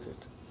happy with it.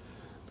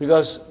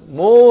 Because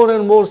more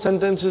and more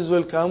sentences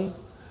will come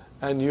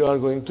and you are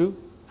going to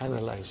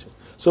analyze it.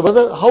 So,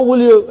 brother, how will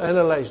you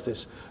analyze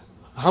this?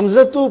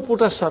 Hamzatu,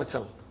 put a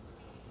circle.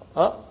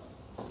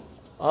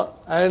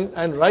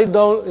 And write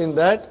down in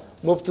that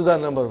mubtada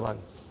number 1.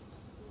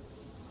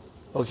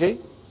 Okay?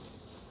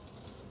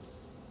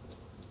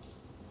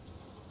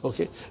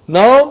 Okay.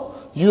 Now,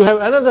 you have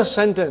another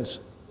sentence.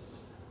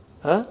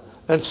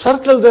 And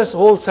circle this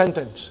whole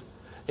sentence.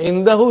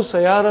 Indahu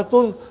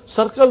sayaratun,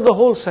 circle the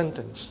whole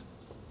sentence.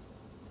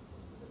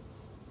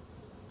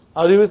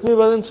 Are you with me,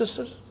 brothers and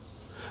sisters?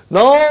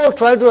 Now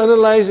try to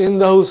analyze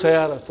indahu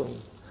sayaratun.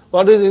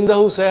 What is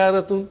indahu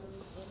sayaratun?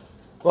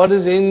 What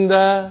is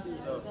inda?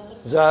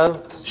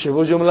 Zarf.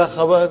 Shibu jumla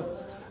khabar.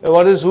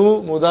 What is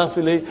who? Mudaf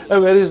ilayh.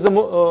 Where is the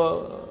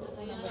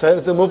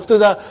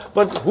mubtada?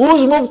 But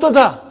whose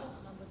mubtada?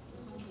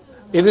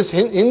 It is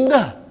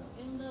inda.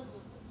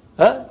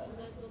 Huh?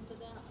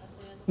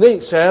 No,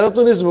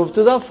 sayaratun is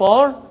mubtada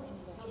for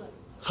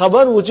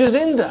khabar, which is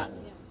inda.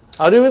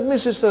 Are you with me,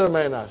 sister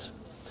Mainas?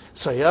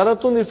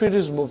 Sayaratun, if it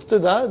is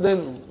mubtada, then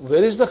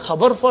where is the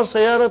khabar for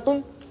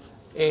sayaratun?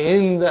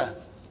 Inda.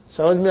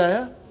 Samajh mein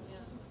aaya?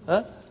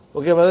 Huh?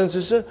 Okay, brothers and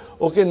sisters.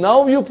 Okay,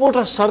 now you put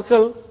a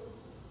circle.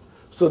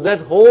 So that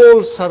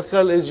whole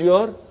circle is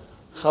your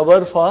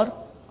khabar for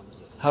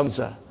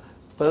Hamza.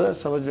 Brother,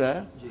 samajh mein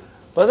aaya?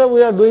 Brother,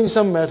 we are doing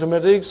some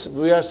mathematics.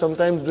 We are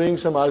sometimes doing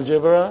some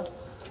algebra.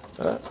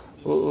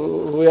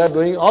 We are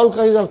doing all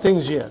kinds of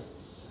things here.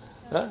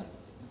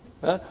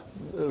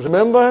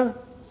 Remember,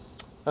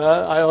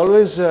 I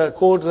always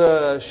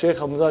quote Sheikh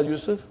Hamza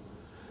Yusuf.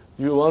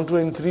 You want to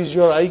increase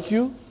your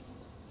IQ?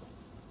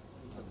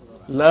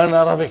 Learn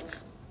Arabic.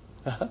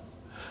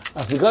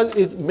 Because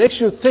it makes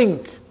you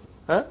think.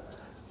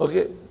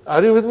 Okay,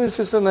 are you with me,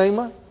 Sister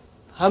Naima?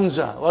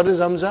 Hamza. What is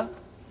Hamza?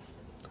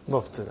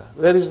 Mubtada.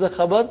 Where is the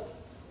khabar?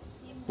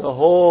 The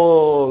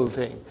whole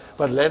thing.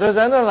 But let us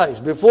analyze.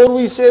 Before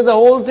we say the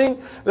whole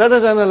thing, let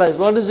us analyze.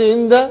 What is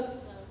inda?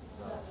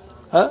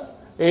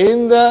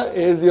 Inda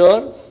is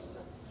your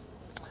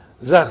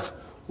zarf,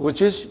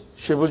 which is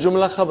shibu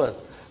jumla khabar.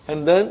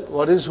 And then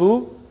what is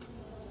who?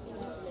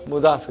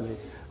 Mudaf ilayh.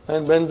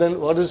 And then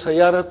what is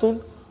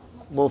sayaratun?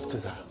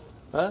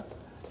 Mubtada.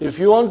 If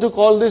you want to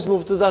call this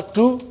mubtada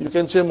 2, you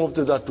can say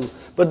mubtada 2.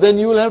 But then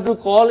you will have to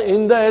call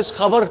inda as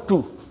khabar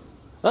 2.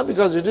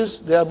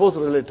 Because they are both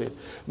related.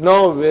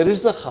 Now, where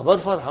is the khabar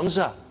for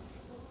Hamza?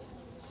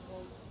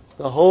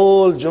 The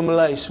whole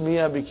jumla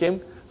ismiya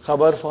became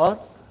khabar for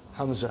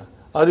Hamza.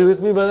 Are you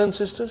with me, brothers and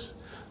sisters?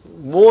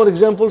 More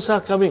examples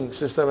are coming,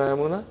 Sister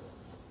Maimuna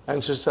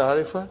and Sister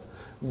Arifa.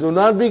 Do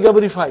not be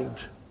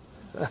gabrified.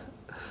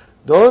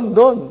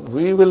 Don't.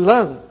 We will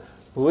learn.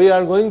 We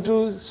are going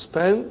to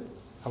spend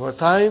our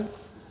time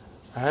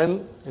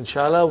and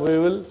inshallah we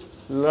will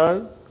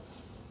learn.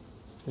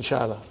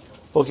 Inshallah.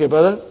 Okay,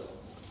 brother.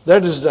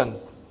 That is done.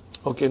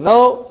 Okay,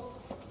 now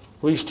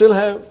we still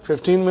have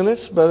 15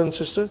 minutes, brothers and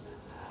sisters.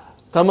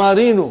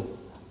 Tamarinu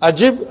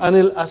ajib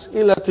anil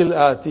as'ilatil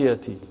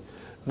atiyati.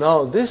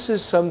 Now this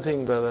is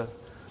something, brother,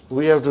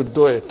 we have to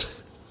do it.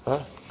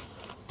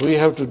 We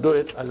have to do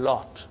it a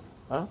lot.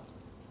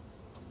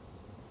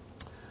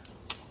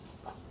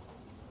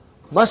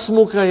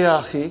 Masmuka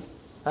ya akhi.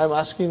 I am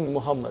asking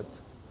Muhammad.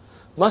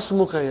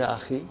 Masmuka ya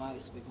akhi. Ma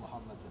ismik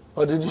Muhammad.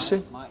 What did you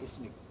say? Ma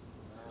ismik.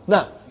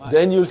 Nah,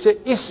 then you will say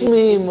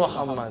Ismi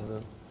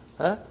Muhammad.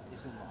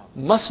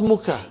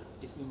 Masmuka.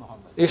 Ismi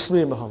Muhammad.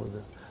 Ismi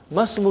Muhammad.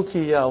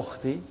 Masmuki ya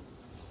ukhti.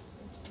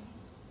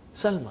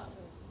 Salma.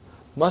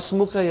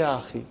 Masmuka ya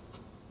akhi.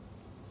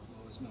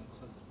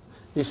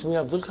 Ismi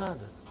Abdul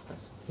Qadir.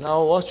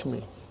 Now watch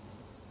me.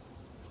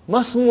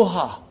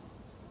 Masmuha.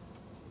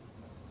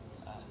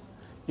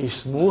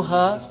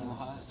 Ismuha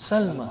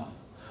Salma.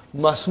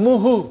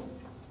 Masmuhu.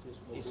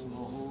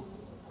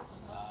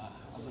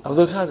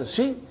 Abdul Qadir.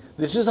 See?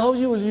 This is how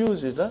you will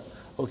use it.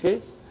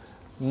 Okay?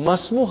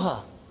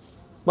 Masmuha.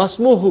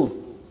 Masmuhu.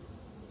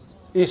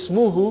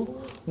 Ismuhu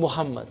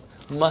Muhammad.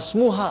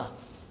 Masmuha.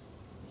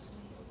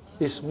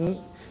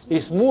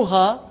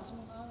 Ismuha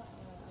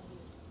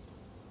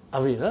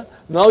Amir.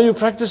 Now you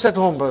practice at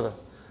home, brother.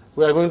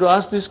 We are going to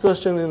ask this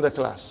question in the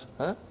class.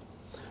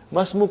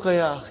 Masmuka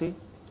ya akhi.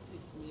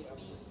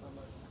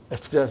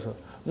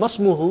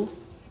 Masmuhu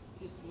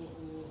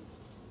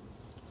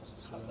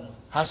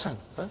Hasan.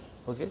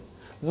 Okay?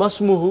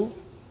 Masmuhu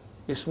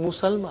Ismu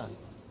Salman.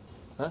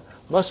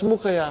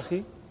 Masmuka ya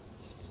akhi.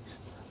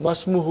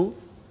 Masmuhu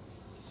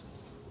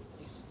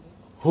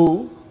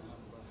who?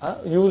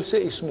 You will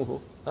say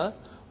Ismuhu.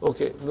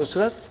 Okay,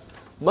 Nusrat.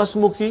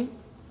 Masmuki.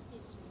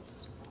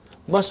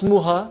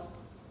 Masmuha.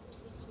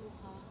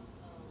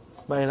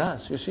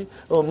 Mainas, you see.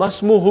 Oh,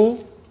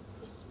 Masmuhu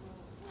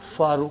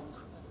Farooq.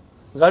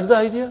 Got the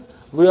idea?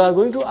 We are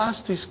going to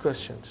ask these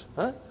questions.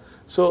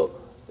 So,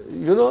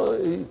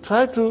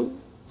 try to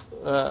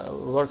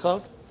work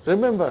out.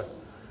 Remember,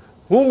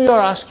 whom you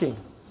are asking.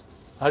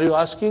 Are you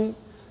asking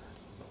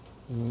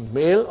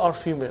male or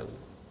female?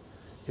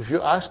 If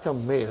you ask a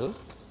male,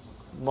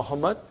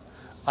 Muhammad,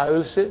 I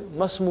will say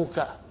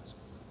Masmuka.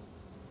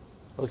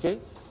 Okay?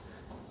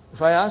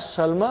 If I ask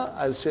Salma,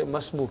 I'll say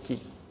Masmuki.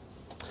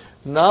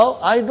 Now,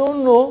 I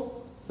don't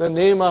know the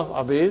name of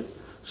Abir,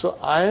 so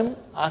I am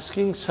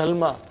asking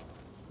Salma,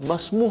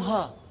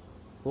 Masmuha,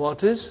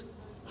 what is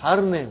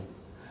her name?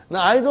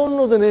 Now, I don't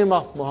know the name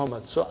of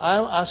Muhammad, so I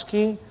am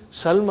asking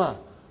Salma,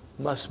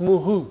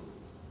 Masmuhu.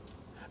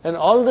 And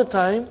all the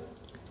time,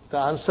 the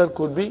answer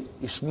could be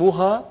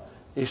Ismuha,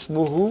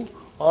 Ismuhu,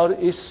 or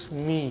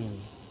Ismi.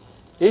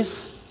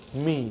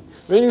 Ismi.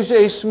 When you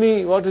say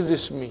Ismi, what is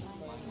Ismi?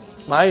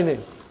 My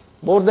name.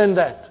 More than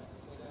that.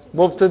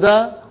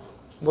 Mubtada,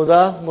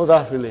 Mudaf,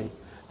 Mudaf ilayhi.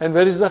 And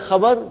where is the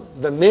khabar?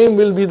 The name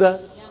will be the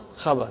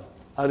khabar.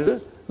 Are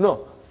you?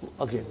 No.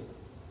 Again.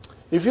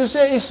 If you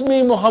say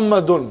Ismi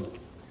Muhammadun,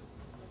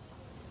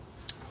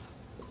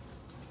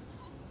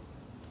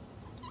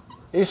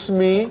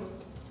 Ismi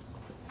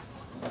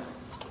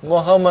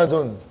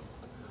Muhammadun.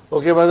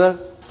 Okay, brother?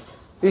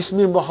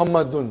 Ismi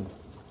Muhammadun.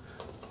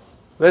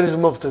 Where is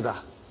Mubtada?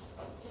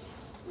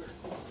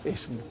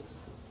 Ismi.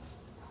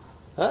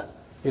 Huh?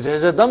 It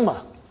has a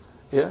Dhamma.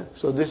 Yeah?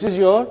 So this is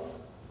your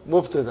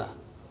Mubtada.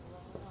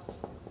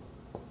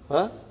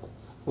 Huh?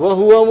 Wa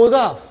huwa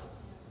mudaf.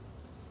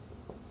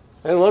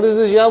 And what is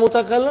this Ya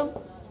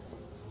Mutakallam?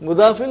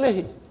 Mudaf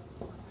ilayhi.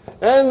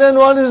 And then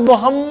what is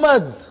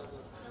Muhammad?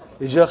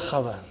 Is your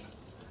khabar.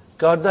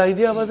 Got the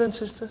idea, brothers and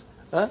sisters?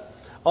 Huh?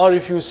 Or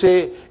if you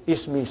say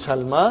Ismi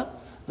Salma,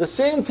 the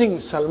same thing,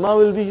 Salma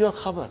will be your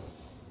khabar.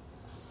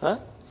 Huh?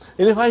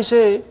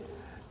 And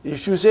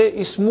if you say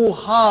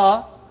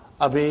Ismuha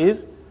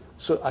Abir,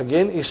 so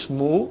again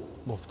Ismu,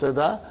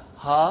 Mubtada,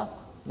 Ha,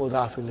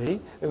 Mudaf ilayhi.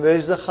 And where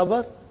is the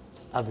khabar?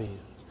 Abir.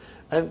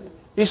 And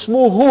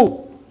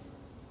Ismuhu,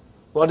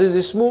 what is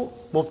Ismu?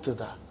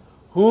 Mubtada.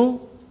 Hu,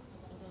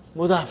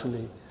 Mudaf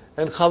ilayhi.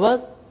 And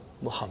khabar?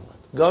 Muhammad.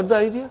 Got the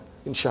idea?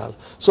 Inshallah.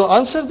 So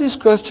answer these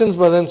questions,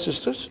 brothers and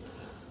sisters.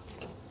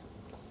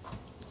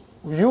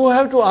 You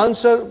have to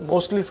answer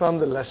mostly from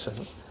the lesson.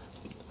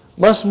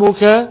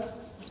 Masmuka,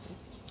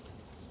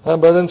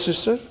 brothers and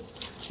sisters,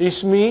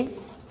 Ismi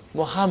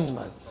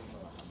Muhammad.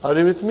 Are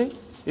you with me?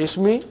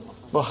 Ismi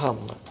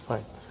Muhammad.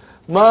 Fine.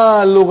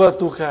 Ma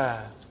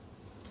lugatuka.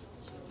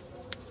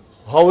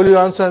 How will you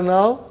answer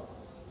now?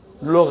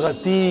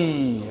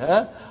 Lugati.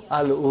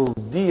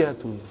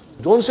 Al-urdiyatu.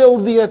 Don't say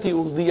urdiyati,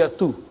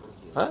 urdiyatu.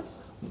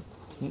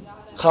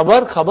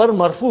 Khabar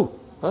marfu.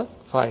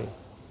 Fine.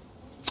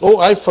 Oh,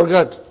 I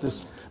forgot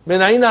this.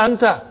 Min aina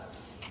anta?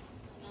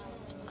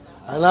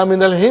 Ana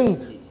min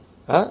al-Hind.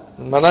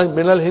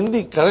 Min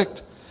al-Hindi,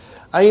 correct.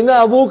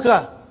 Aina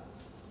abuka?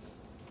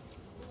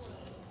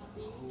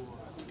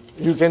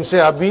 You can say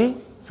Abi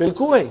fil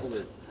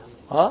Kuwait.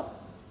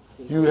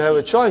 You have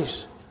a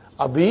choice.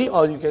 Abi,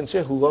 or you can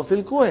say Huwa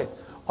fil Kuwait.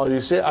 Or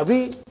you say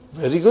Abi.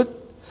 Very good.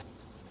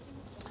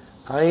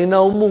 Aina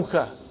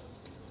ummuka?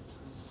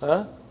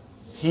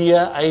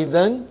 Hiya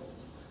aidan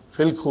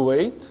fil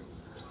Kuwait.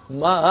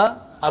 Ma'a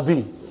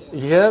Abi.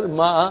 Here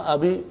Ma'a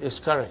Abi is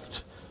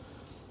correct.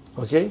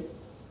 Okay.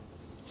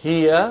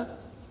 Hiya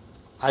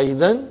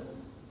aidan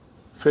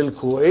fil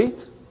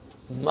Kuwait.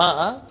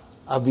 Ma'a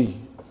Abi.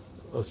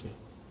 Okay.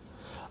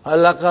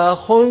 Alaka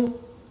akhun,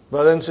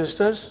 brothers and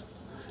sisters,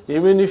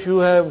 even if you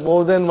have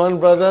more than one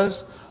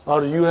brothers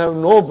or you have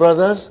no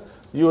brothers,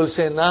 you will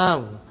say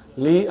Naam,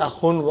 li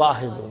akhun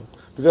wahidun.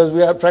 Because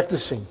we are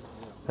practicing.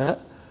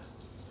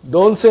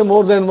 Don't say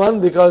more than one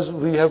because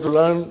we have to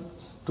learn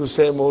to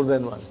say more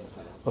than one.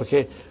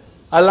 Okay.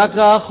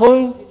 Alaka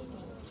akhun,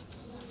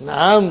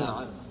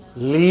 Naam,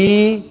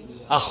 li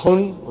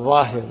akhun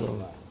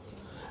wahidun.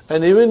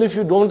 And even if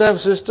you don't have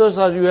sisters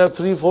or you have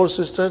 3-4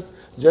 sisters,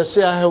 just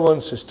say I have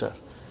one sister.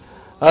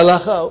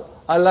 Alaka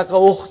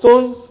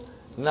ukhtun,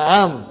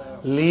 Naam,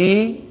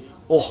 li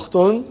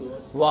ukhtun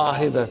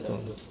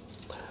wahidatun.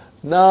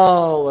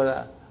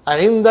 Now,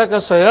 Aindaka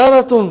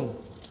sayaratun.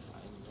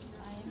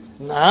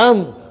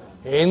 Naam,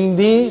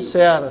 indi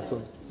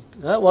sayaratun.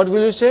 What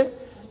will you say?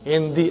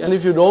 Indi. And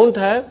if you don't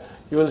have,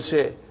 you will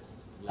say,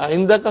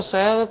 Aindaka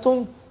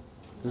sayaratun?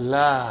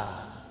 La.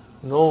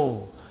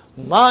 No.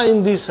 Ma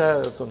indi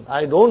sayaratun.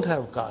 I don't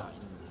have car.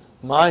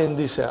 Ma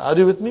indi sayaratun. Are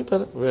you with me,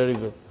 brother? Very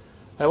good.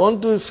 I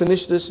want to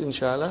finish this,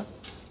 inshallah.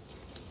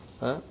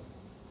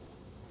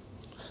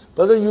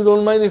 Brother, you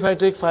don't mind if I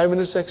take 5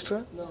 minutes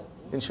extra? No.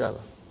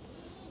 Inshallah.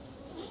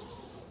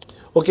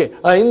 Okay.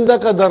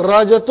 Indaka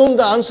darajatun,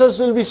 the answers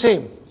will be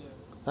same.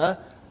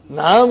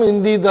 Naam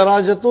indi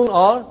darajatun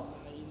or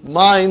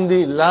ma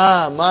indi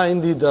la, ma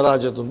indi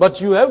darajatun. But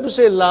you have to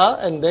say la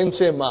and then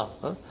say ma.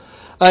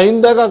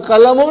 Indaka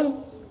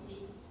kalamun?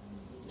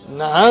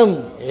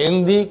 Naam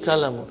indi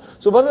kalamun.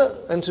 So brothers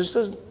and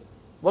sisters,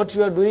 what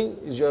you are doing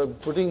is you are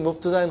putting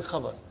mubtada and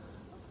khabar.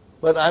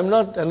 But I am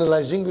not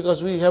analyzing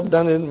because we have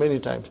done it many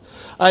times.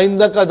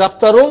 Indaka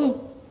daftarun?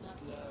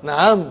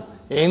 Naam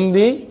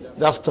indi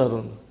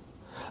daftarun.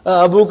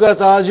 Abuka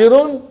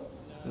tajirun?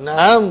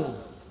 Naam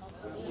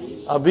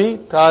Abi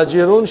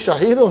tajirun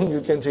shahirun,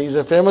 you can say he's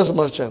a famous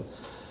merchant.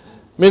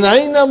 Min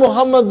aina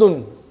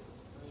Muhammadun?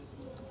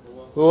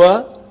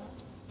 Huwa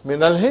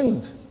min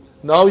al-Hind.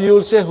 Now you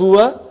will say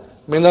huwa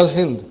min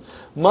al-Hind.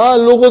 Ma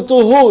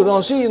lugatuhu.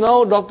 Now see,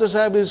 now Dr.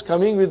 Sahib is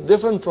coming with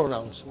different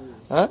pronouns.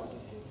 Huh?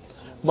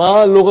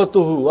 Ma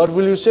lugatuhu. What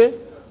will you say?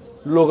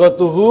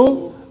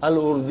 Lugatuhu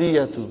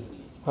al-urdiyatu.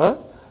 Huh?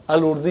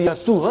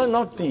 Al-urdiyatu, huh?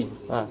 Not ti.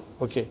 Huh?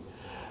 Okay.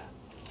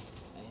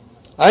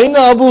 Aina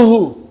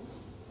abuhu.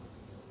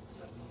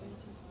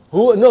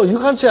 Who? No, you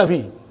can't say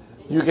abi.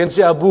 You can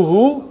say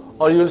abuhu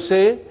or you will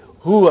say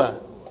huwa.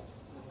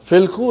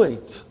 Fil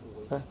Kuwait.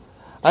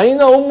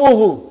 Aina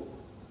ummuhu.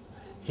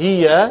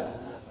 Hiya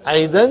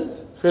aidan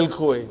fil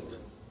Kuwait.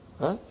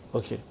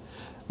 Okay.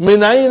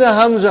 Min aina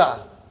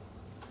Hamza.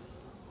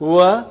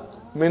 Huwa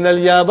min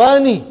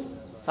al-Yabani.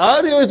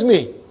 Are you with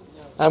me?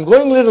 I'm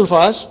going a little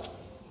fast.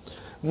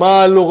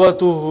 Ma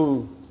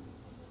lugatuhu.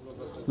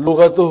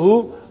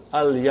 Lugatuhu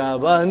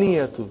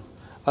al-Yabaniyatu.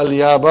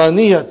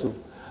 Al-Yabaniyatu.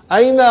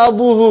 Aina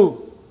abuhu.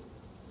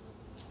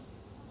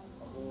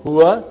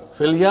 Huwa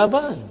fil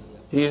Yaban.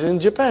 He is in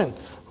Japan.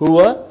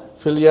 Huwa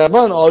fil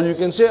Yaban. Or you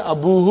can say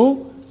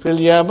abuhu fil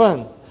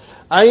Yaban.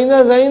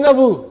 Aina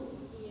Zainabu.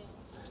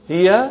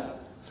 Hiya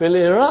fil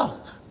Iraq.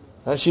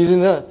 She's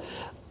in Iraq.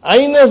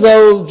 Aina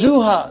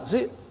zawjuha.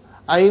 See,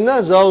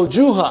 aina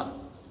zawjuha.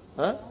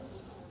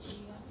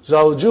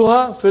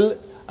 Zawjuha fil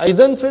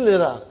aidan fil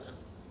Iraq.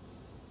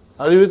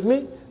 Are you with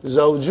me?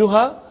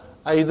 Zawjuha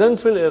aidan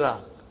fil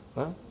Iraq.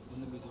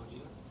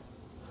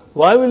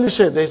 Why will you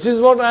say? This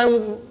is what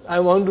I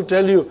want to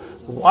tell you.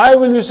 Why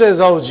will you say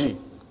zawji?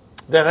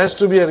 There has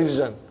to be a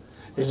reason.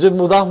 Is it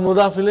mudaf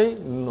ilayh?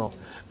 No.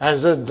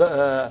 Has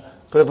the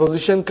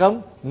preposition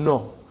come?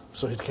 No.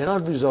 So it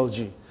cannot be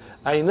zawji.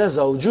 Aina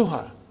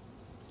zawjuha.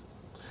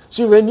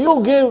 See, when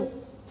you give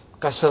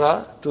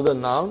kasra to the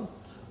noun,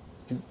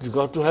 you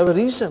got to have a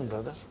reason,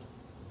 brother.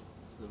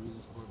 The reason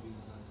for being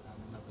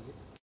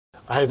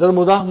Either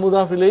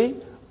mudaf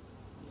ilayh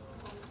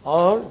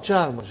or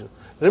jar majrur.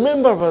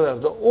 Remember, brother,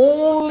 the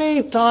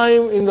only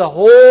time in the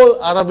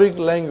whole Arabic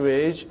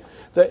language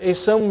the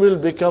ism will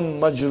become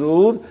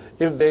majroor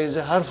if there is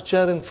a harf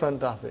jar in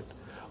front of it,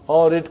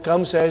 or it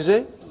comes as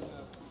a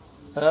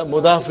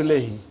mudaf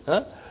ilayhi.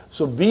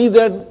 So be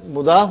that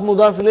mudaf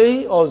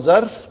ilayhi or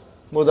zarf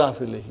mudaf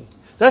ilayhi.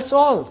 That's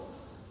all.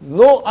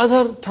 No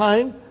other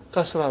time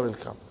kasra will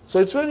come. So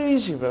it's very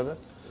easy, brother.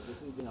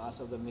 This is being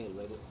asked of the male,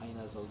 where is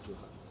aina zawjuha?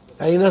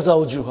 Aina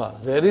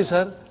zawjuha. Where is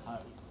her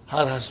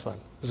husband?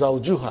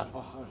 Zawjuha. Oh,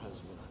 her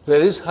husband.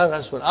 Where is her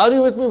husband? Are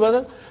you with me,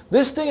 brother?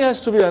 This thing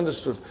has to be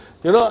understood.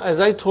 You know, as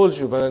I told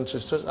you, brothers and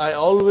sisters, I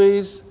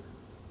always,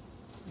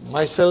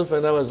 myself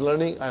when I was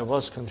learning, I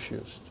was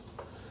confused.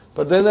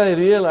 But then I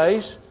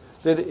realized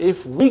that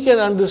if we can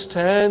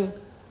understand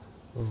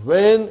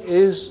when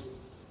is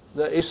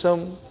the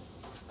ism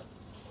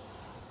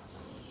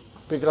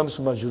becomes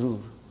majroor,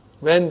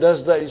 when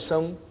does the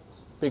ism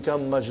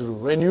become majroor,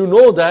 when you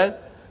know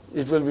that,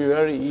 it will be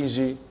very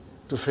easy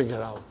to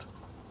figure out.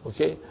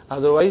 Okay?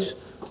 Otherwise,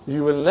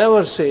 you will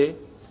never say,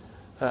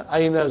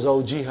 Aina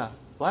zawjiha.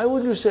 Why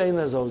would you say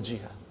Aina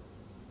zawjiha?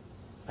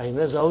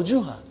 Aina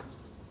zawjuha.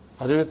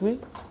 Are you with me?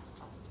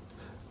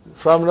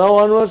 From now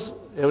onwards,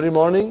 every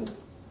morning,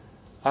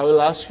 I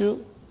will ask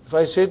you, if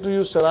I say to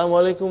you, Assalamu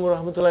alaikum wa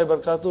rahmatullahi wa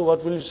barakatuh,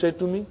 what will you say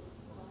to me?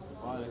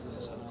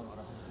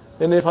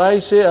 And if I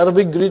say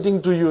Arabic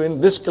greeting to you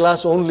in this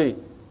class only,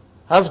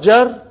 harf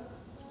jar,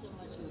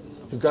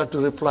 you got to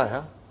reply.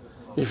 Huh?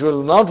 If you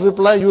will not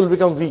reply, you will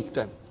become weak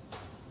then.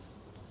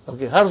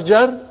 Okay, harf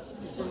jar.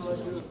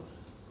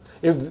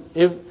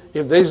 If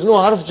there is no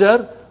harf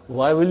jar,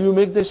 why will you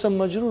make the ism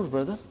majroor,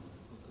 brother?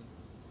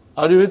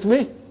 Are you with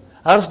me?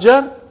 Harf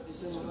jar,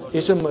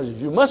 ism majroor.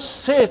 You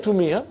must say to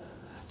me,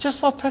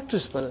 just for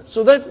practice, brother,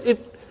 so that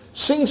it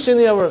sinks in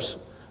your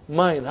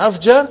mind.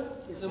 Harf jar,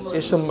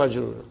 ism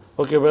majroor.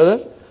 Okay,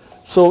 brother?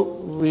 So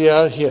we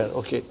are here.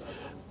 Okay.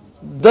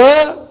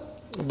 The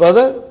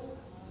brother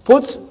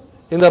puts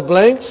in the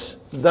blanks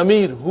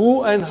damir,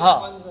 who and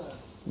ha.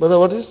 Brother,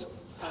 what is?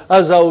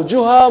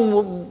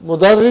 Azawjuha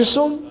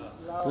mudarrisun?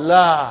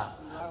 La.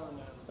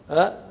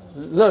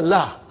 No,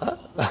 la.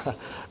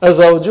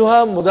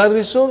 Azawjuha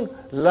mudarrisun?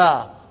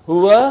 La.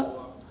 Huwa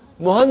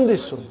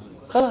muhandisun.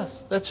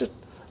 Khalas, that's it.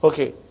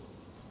 Okay.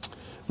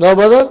 Now,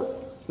 brother,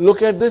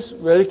 look at this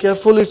very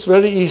carefully. It's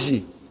very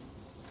easy.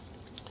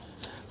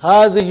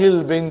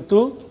 هذه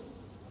البنت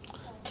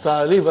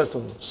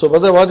طالبة. So,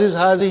 brother, what is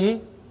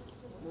هذه?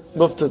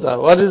 Mubtada.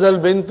 What is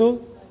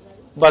al-bintu?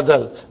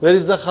 Badal. Where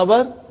is the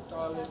khabar?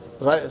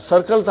 Right.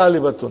 Circle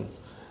talibatun.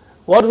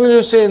 What will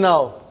you say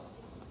now?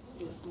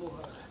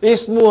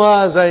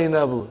 Ismuha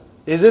Zainabu.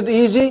 Is it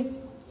easy?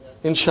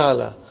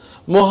 Inshallah.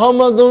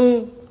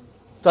 Muhammadun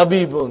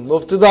tabibun.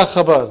 Mubtada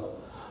khabar.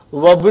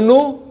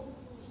 Wabnu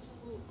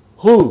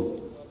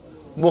hu.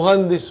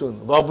 Muhandisun.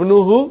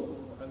 Wabnu hu.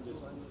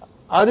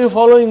 Are you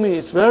following me?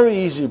 It's very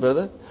easy,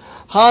 brother.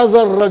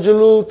 Hadha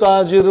rajulu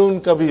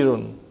tajirun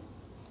kabirun.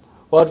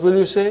 What will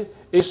you say?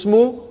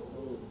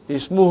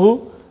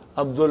 Ismuhu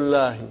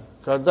Abdullahi.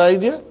 Got the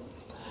idea?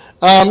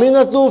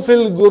 Aminatu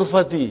fil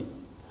gurfati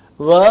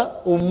wa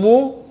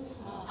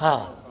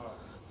ummuha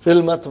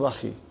fil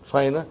matbakhi.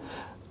 Fine.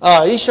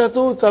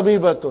 Aishatu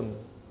tabibatun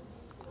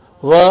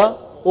wa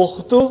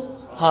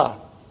ukhtuha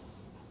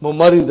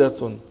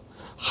mumaridatun.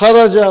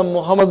 Kharaja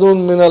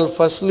Muhammadun min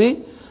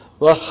al-fasli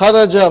wa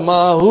kharaja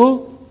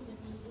ma'ahu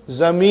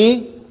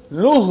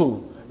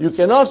zamiluhu. You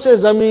cannot say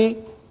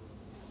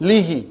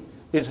zamilihi.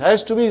 It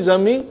has to be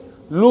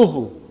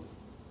zamiluhu.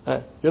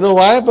 You know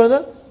why,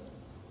 brother?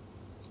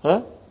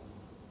 Huh?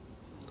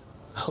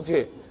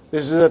 Okay,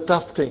 this is a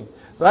tough thing.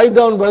 Write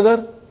down,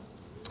 brother.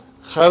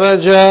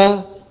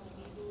 Kharaja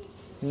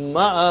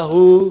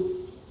ma'ahu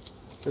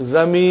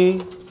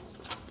zamiluhu.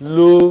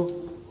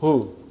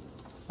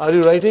 Are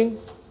you writing?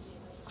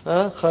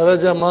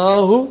 Kharaja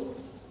ma'ahu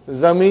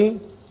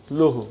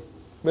zamiluhu.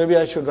 Maybe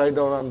I should write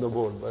down on the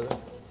board, brother.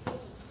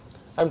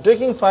 I'm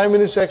taking 5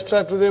 minutes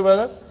extra today,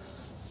 brother,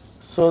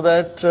 so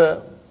that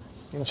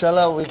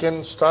inshallah we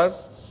can start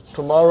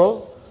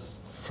tomorrow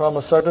from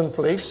a certain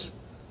place.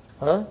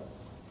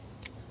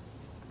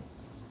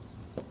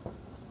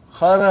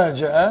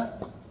 Kharaja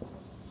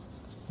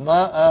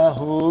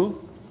ma'ahu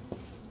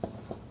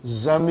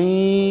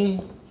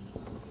zamiluhu.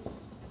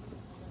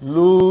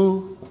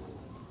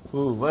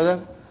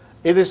 Brother,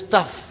 it is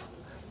tough.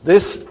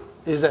 This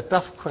is a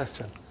tough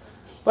question.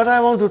 But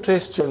I want to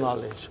test your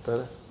knowledge,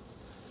 brother.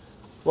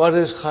 What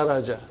is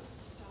kharaja?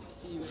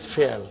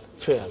 Fail.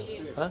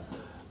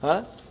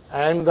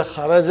 And the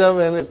kharaja,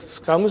 when it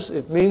comes,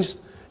 it means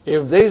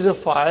if there is a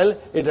file,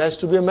 it has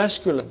to be a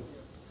masculine.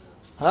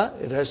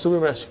 It has to be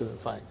masculine,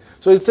 fine.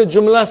 So it's a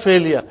jumla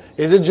failure.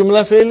 Is it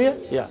jumla failure?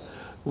 Yeah.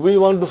 We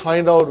want to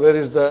find out where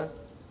is the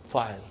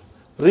file.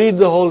 Read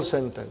the whole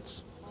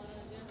sentence.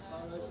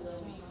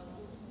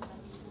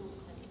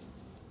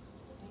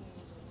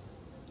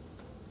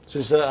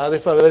 Sister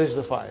Arifa, where is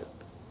the file?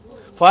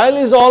 File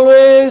is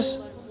always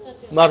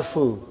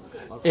marfu.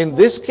 In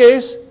this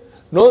case,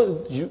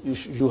 no,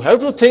 you have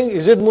to think,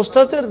 is it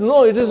mustatir?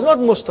 No, it is not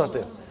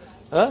mustatir.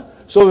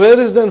 So where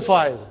is then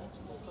file?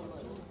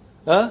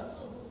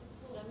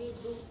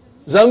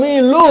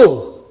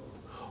 Zamilu.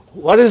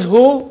 What is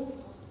who?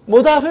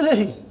 Mudaf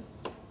ilayhi.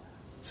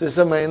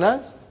 Sister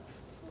Maina,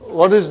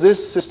 what is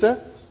this, sister?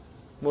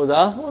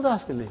 Mudaf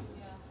ilayhi.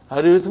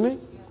 Are you with me?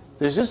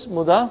 This is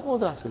mudaf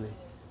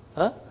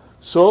ilayhi.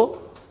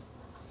 So,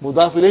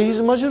 mudaf ilayhi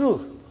is majroor.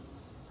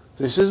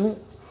 This is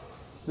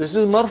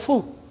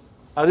marfu.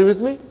 Are you with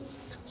me?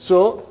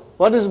 So,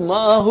 what is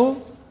ma'ahu?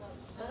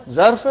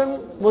 Zarf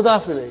and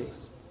mudaf ilayhi.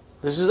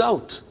 This is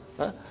out.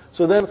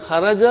 So then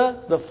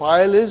kharaja, the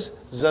file is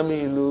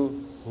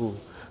zamiluhu.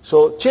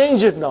 So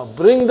change it now.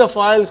 Bring the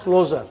file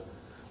closer.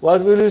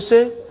 What will you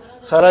say?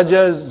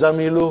 Kharaja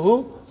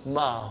zamiluhu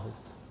ma'ahu.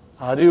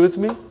 Are you with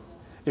me?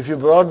 If you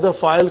brought the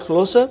file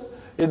closer,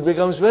 it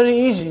becomes very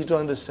easy to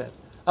understand.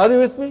 Are you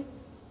with me?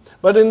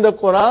 But in the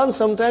Qur'an,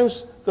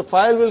 sometimes the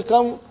file will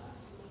come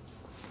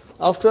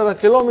after a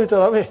kilometer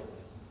away.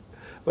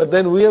 But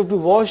then we have to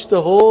watch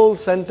the whole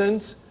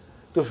sentence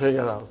to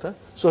figure out.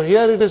 So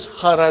here it is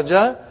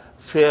kharaja,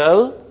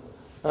 fi'l,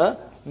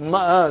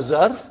 ma'a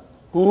zarf,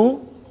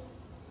 hu,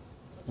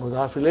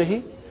 mudaf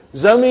ilayhi,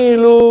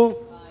 zamilu,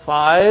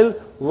 fa'il,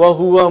 wa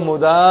huwa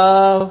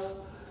mudaf,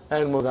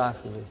 and mudaf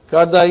ilayhi.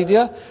 Got the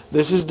idea?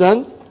 This is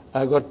done.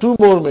 I got 2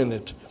 more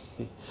minutes.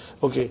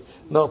 Okay.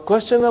 Now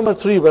question number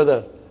 3,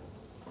 brother.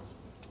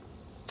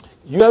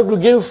 You have to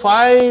give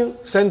 5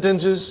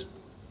 sentences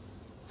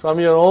from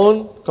your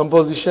own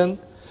composition,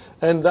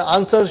 and the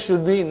answer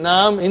should be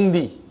naam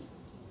indi.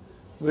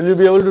 Will you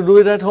be able to do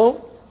it at home?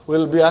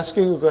 We'll be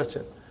asking you a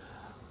question.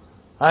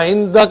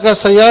 Aindaka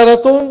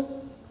sayaratun?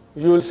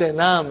 You will say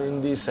naam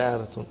indi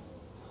sayaratun.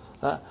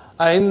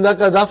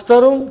 Aindaka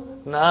daftarun?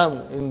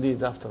 Naam indi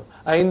daftarun.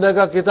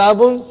 Aindaka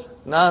kitabun?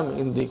 Naam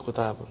indi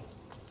kitabun.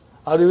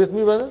 Are you with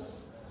me, brother?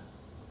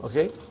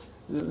 Okay.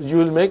 You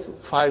will make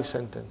 5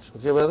 sentences.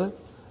 Okay, brother?